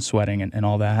working out and sweating and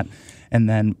all that. And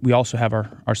then we also have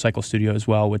our cycle studio as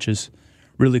well, which is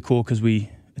really cool because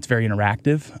it's very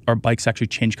interactive. Our bikes actually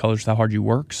change colors with how hard you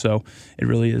work. So it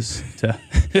really is to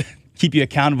keep you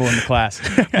accountable in the class.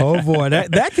 Oh, boy,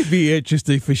 that could be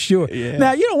interesting for sure. Yeah.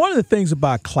 Now, one of the things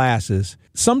about classes,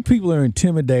 some people are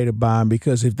intimidated by them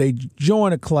because if they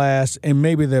join a class and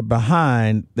maybe they're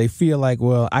behind, they feel like,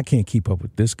 well, I can't keep up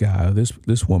with this guy or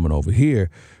this woman over here.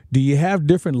 Do you have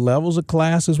different levels of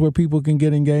classes where people can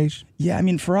get engaged? Yeah, I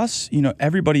mean, for us,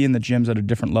 everybody in the gym's at a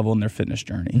different level in their fitness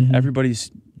journey. Mm-hmm.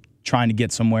 Everybody's trying to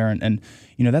get somewhere, and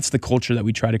that's the culture that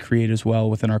we try to create as well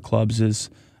within our clubs is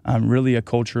really a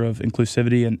culture of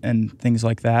inclusivity and things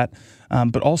like that.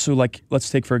 But also, like, let's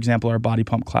take, for example, our body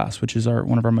pump class, which is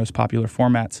one of our most popular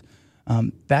formats.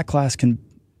 That class can,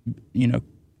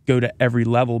 go to every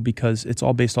level because it's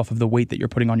all based off of the weight that you're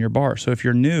putting on your bar. So if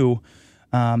you're new,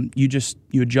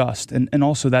 you adjust. And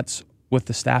also that's with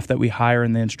the staff that we hire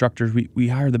and the instructors. We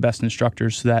hire the best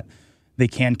instructors so that they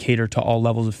can cater to all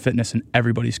levels of fitness and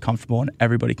everybody's comfortable and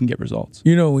everybody can get results.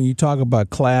 When you talk about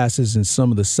classes and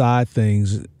some of the side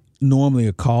things, normally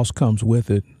a cost comes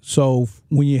with it. So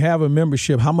when you have a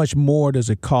membership, how much more does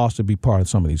it cost to be part of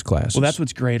some of these classes? Well, that's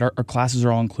what's great. Our classes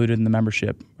are all included in the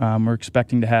membership. We're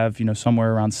expecting to have,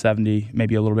 somewhere around 70,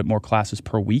 maybe a little bit more classes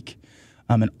per week.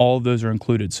 And all of those are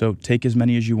included. So take as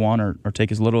many as you want or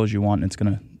take as little as you want, and it's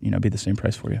going to, be the same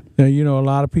price for you. Now, a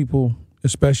lot of people,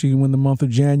 especially when the month of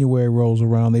January rolls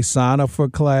around, they sign up for a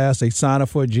class, they sign up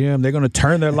for a gym, they're going to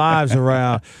turn their lives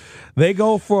around. They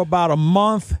go for about a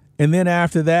month, and then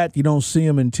after that, you don't see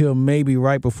them until maybe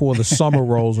right before the summer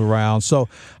rolls around. So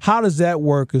how does that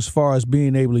work as far as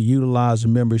being able to utilize the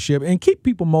membership and keep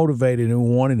people motivated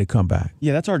and wanting to come back?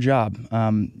 Yeah, that's our job.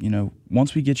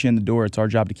 Once we get you in the door, it's our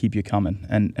job to keep you coming.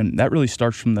 And that really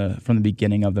starts from the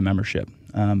beginning of the membership.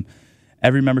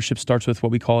 Every membership starts with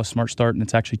what we call a Smart Start, and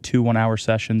it's actually 2 one-hour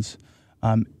sessions.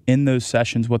 In those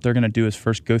sessions, what they're going to do is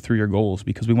first go through your goals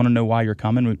because we want to know why you're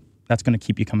coming. That's going to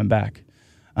keep you coming back.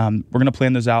 We're going to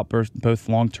plan those out both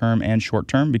long-term and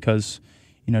short-term because,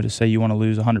 to say you want to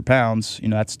lose 100 pounds,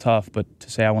 that's tough. But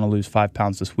to say I want to lose 5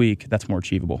 pounds this week, that's more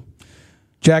achievable.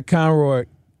 Jack Conrad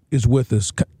is with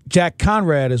us. Jack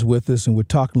Conrad is with us, and we're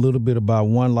talking a little bit about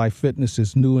One Life Fitness.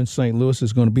 It's new in St. Louis.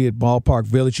 It's going to be at Ballpark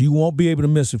Village. You won't be able to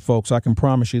miss it, folks. I can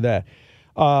promise you that.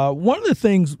 One of the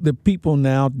things that people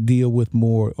now deal with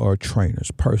more are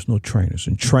trainers, personal trainers,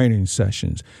 and training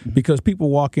sessions. Because people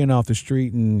walk in off the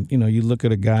street and, you look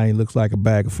at a guy, he looks like a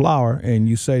bag of flour, and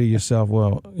you say to yourself,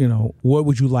 well, what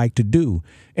would you like to do?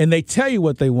 And they tell you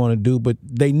what they want to do, but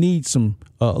they need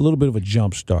a little bit of a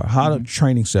jump start. How do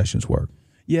training sessions work?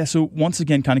 Yeah, so once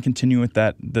again, kind of continue with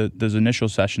that, those initial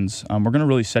sessions. We're going to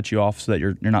really set you off so that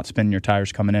you're not spinning your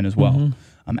tires coming in as well.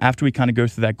 Mm-hmm. After we kind of go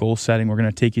through that goal setting, we're going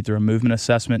to take you through a movement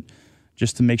assessment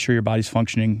just to make sure your body's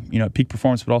functioning, at peak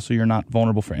performance, but also you're not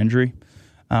vulnerable for injury.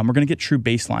 We're going to get true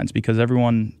baselines because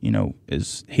everyone,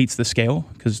 hates the scale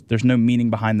because there's no meaning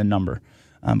behind the number.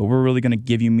 But we're really going to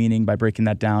give you meaning by breaking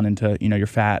that down into, your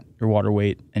fat, your water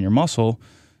weight, and your muscle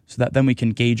so that then we can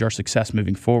gauge our success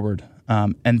moving forward.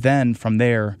 And then from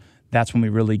there, that's when we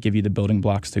really give you the building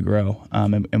blocks to grow,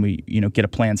 and we get a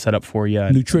plan set up for you.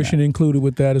 Nutrition included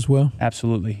with that as well?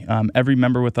 Absolutely. Every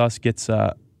member with us gets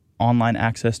online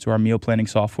access to our meal planning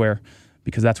software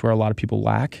because that's where a lot of people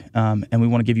lack, and we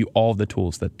want to give you all of the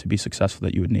tools to be successful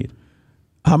that you would need.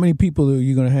 How many people are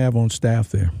you going to have on staff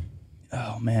there?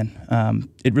 Oh, man.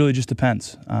 It really just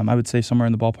depends. I would say somewhere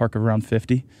in the ballpark of around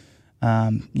 50.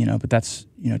 But that's,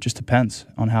 it just depends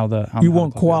on how you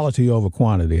want quality over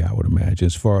quantity, I would imagine,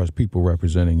 as far as people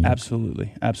representing you.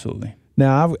 Absolutely.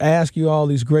 Now, I've asked you all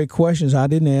these great questions. I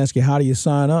didn't ask you, how do you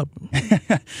sign up?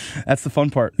 That's the fun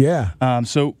part. Yeah.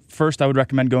 So first, I would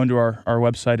recommend going to our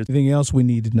website. Anything else we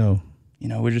need to know?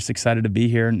 We're just excited to be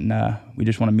here, and we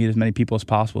just want to meet as many people as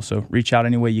possible. So reach out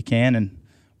any way you can, and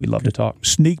we'd love to talk.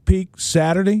 Sneak peek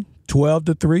Saturday, 12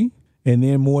 to 3. And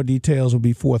then more details will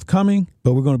be forthcoming,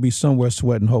 but we're going to be somewhere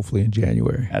sweating, hopefully, in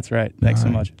January. That's right. Thanks so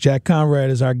much. Jack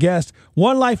Conrad is our guest.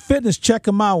 One Life Fitness. Check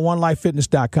them out,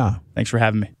 onelifefitness.com. Thanks for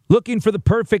having me. Looking for the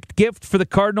perfect gift for the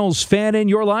Cardinals fan in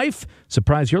your life?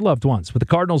 Surprise your loved ones with the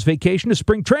Cardinals Vacation to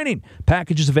Spring Training.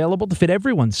 Packages available to fit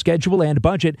everyone's schedule and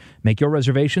budget. Make your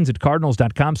reservations at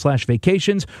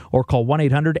cardinals.com/vacations or call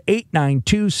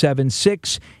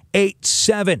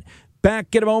 1-800-892-7687.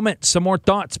 back in a moment. Some more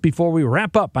thoughts before we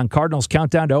wrap up on Cardinals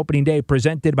Countdown to Opening Day,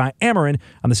 presented by Ameren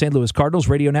on the St. Louis Cardinals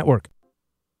Radio Network.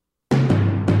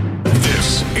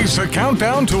 This is the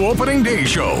Countdown to Opening Day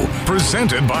show,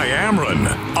 presented by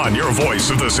Ameren on your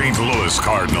voice of the St. Louis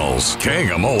Cardinals,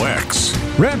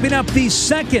 KMOX. Wrapping up the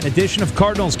second edition of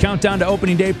Cardinals Countdown to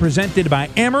Opening Day, presented by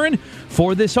Ameren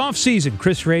for this offseason.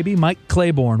 Chris Raby, Mike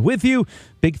Claiborne with you.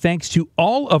 Big thanks to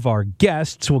all of our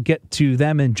guests. We'll get to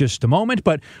them in just a moment,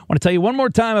 but I want to tell you one more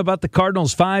time about the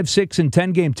Cardinals 5, 6, and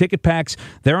 10 game ticket packs.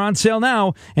 They're on sale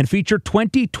now and feature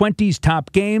 2020's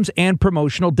top games and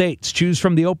promotional dates. Choose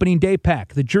from the Opening Day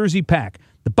pack, the Jersey pack,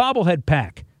 the Bobblehead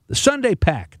pack, the Sunday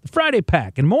pack, the Friday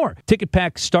pack, and more. Ticket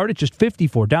packs start at just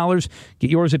 $54. Get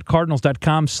yours at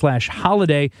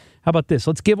cardinals.com/holiday. How about this?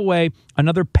 Let's give away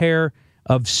another pair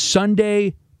of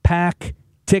Sunday pack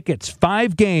tickets.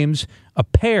 5 games, a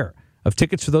pair of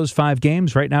tickets for those 5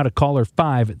 games right now to caller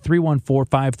 5 at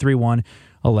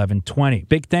 314-531-1120.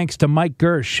 Big thanks to Mike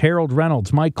Gersh, Harold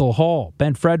Reynolds, Michael Hall,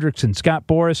 Ben Fredrickson, Scott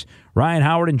Boris, Ryan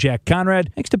Howard, and Jack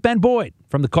Conrad. Thanks to Ben Boyd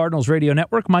from the Cardinals Radio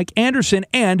Network, Mike Anderson,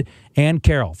 and Ann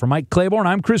Carroll. For Mike Claiborne,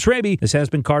 I'm Chris Raby. This has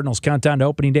been Cardinals Countdown to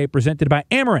Opening Day, presented by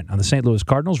Ameren on the St. Louis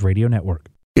Cardinals Radio Network.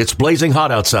 It's blazing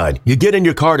hot outside. You get in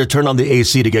your car to turn on the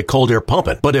AC to get cold air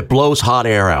pumping, but it blows hot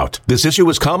air out. This issue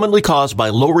is commonly caused by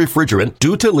low refrigerant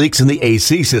due to leaks in the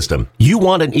AC system. You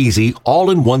want an easy,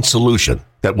 all-in-one solution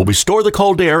that will restore the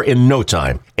cold air in no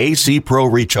time. AC Pro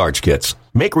Recharge Kits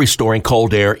make restoring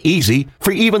cold air easy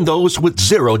for even those with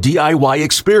zero DIY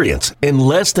experience in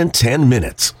less than 10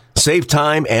 minutes. Save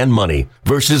time and money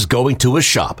versus going to a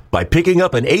shop by picking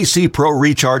up an AC Pro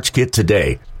Recharge Kit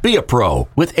today. Be a pro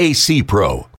with AC Pro.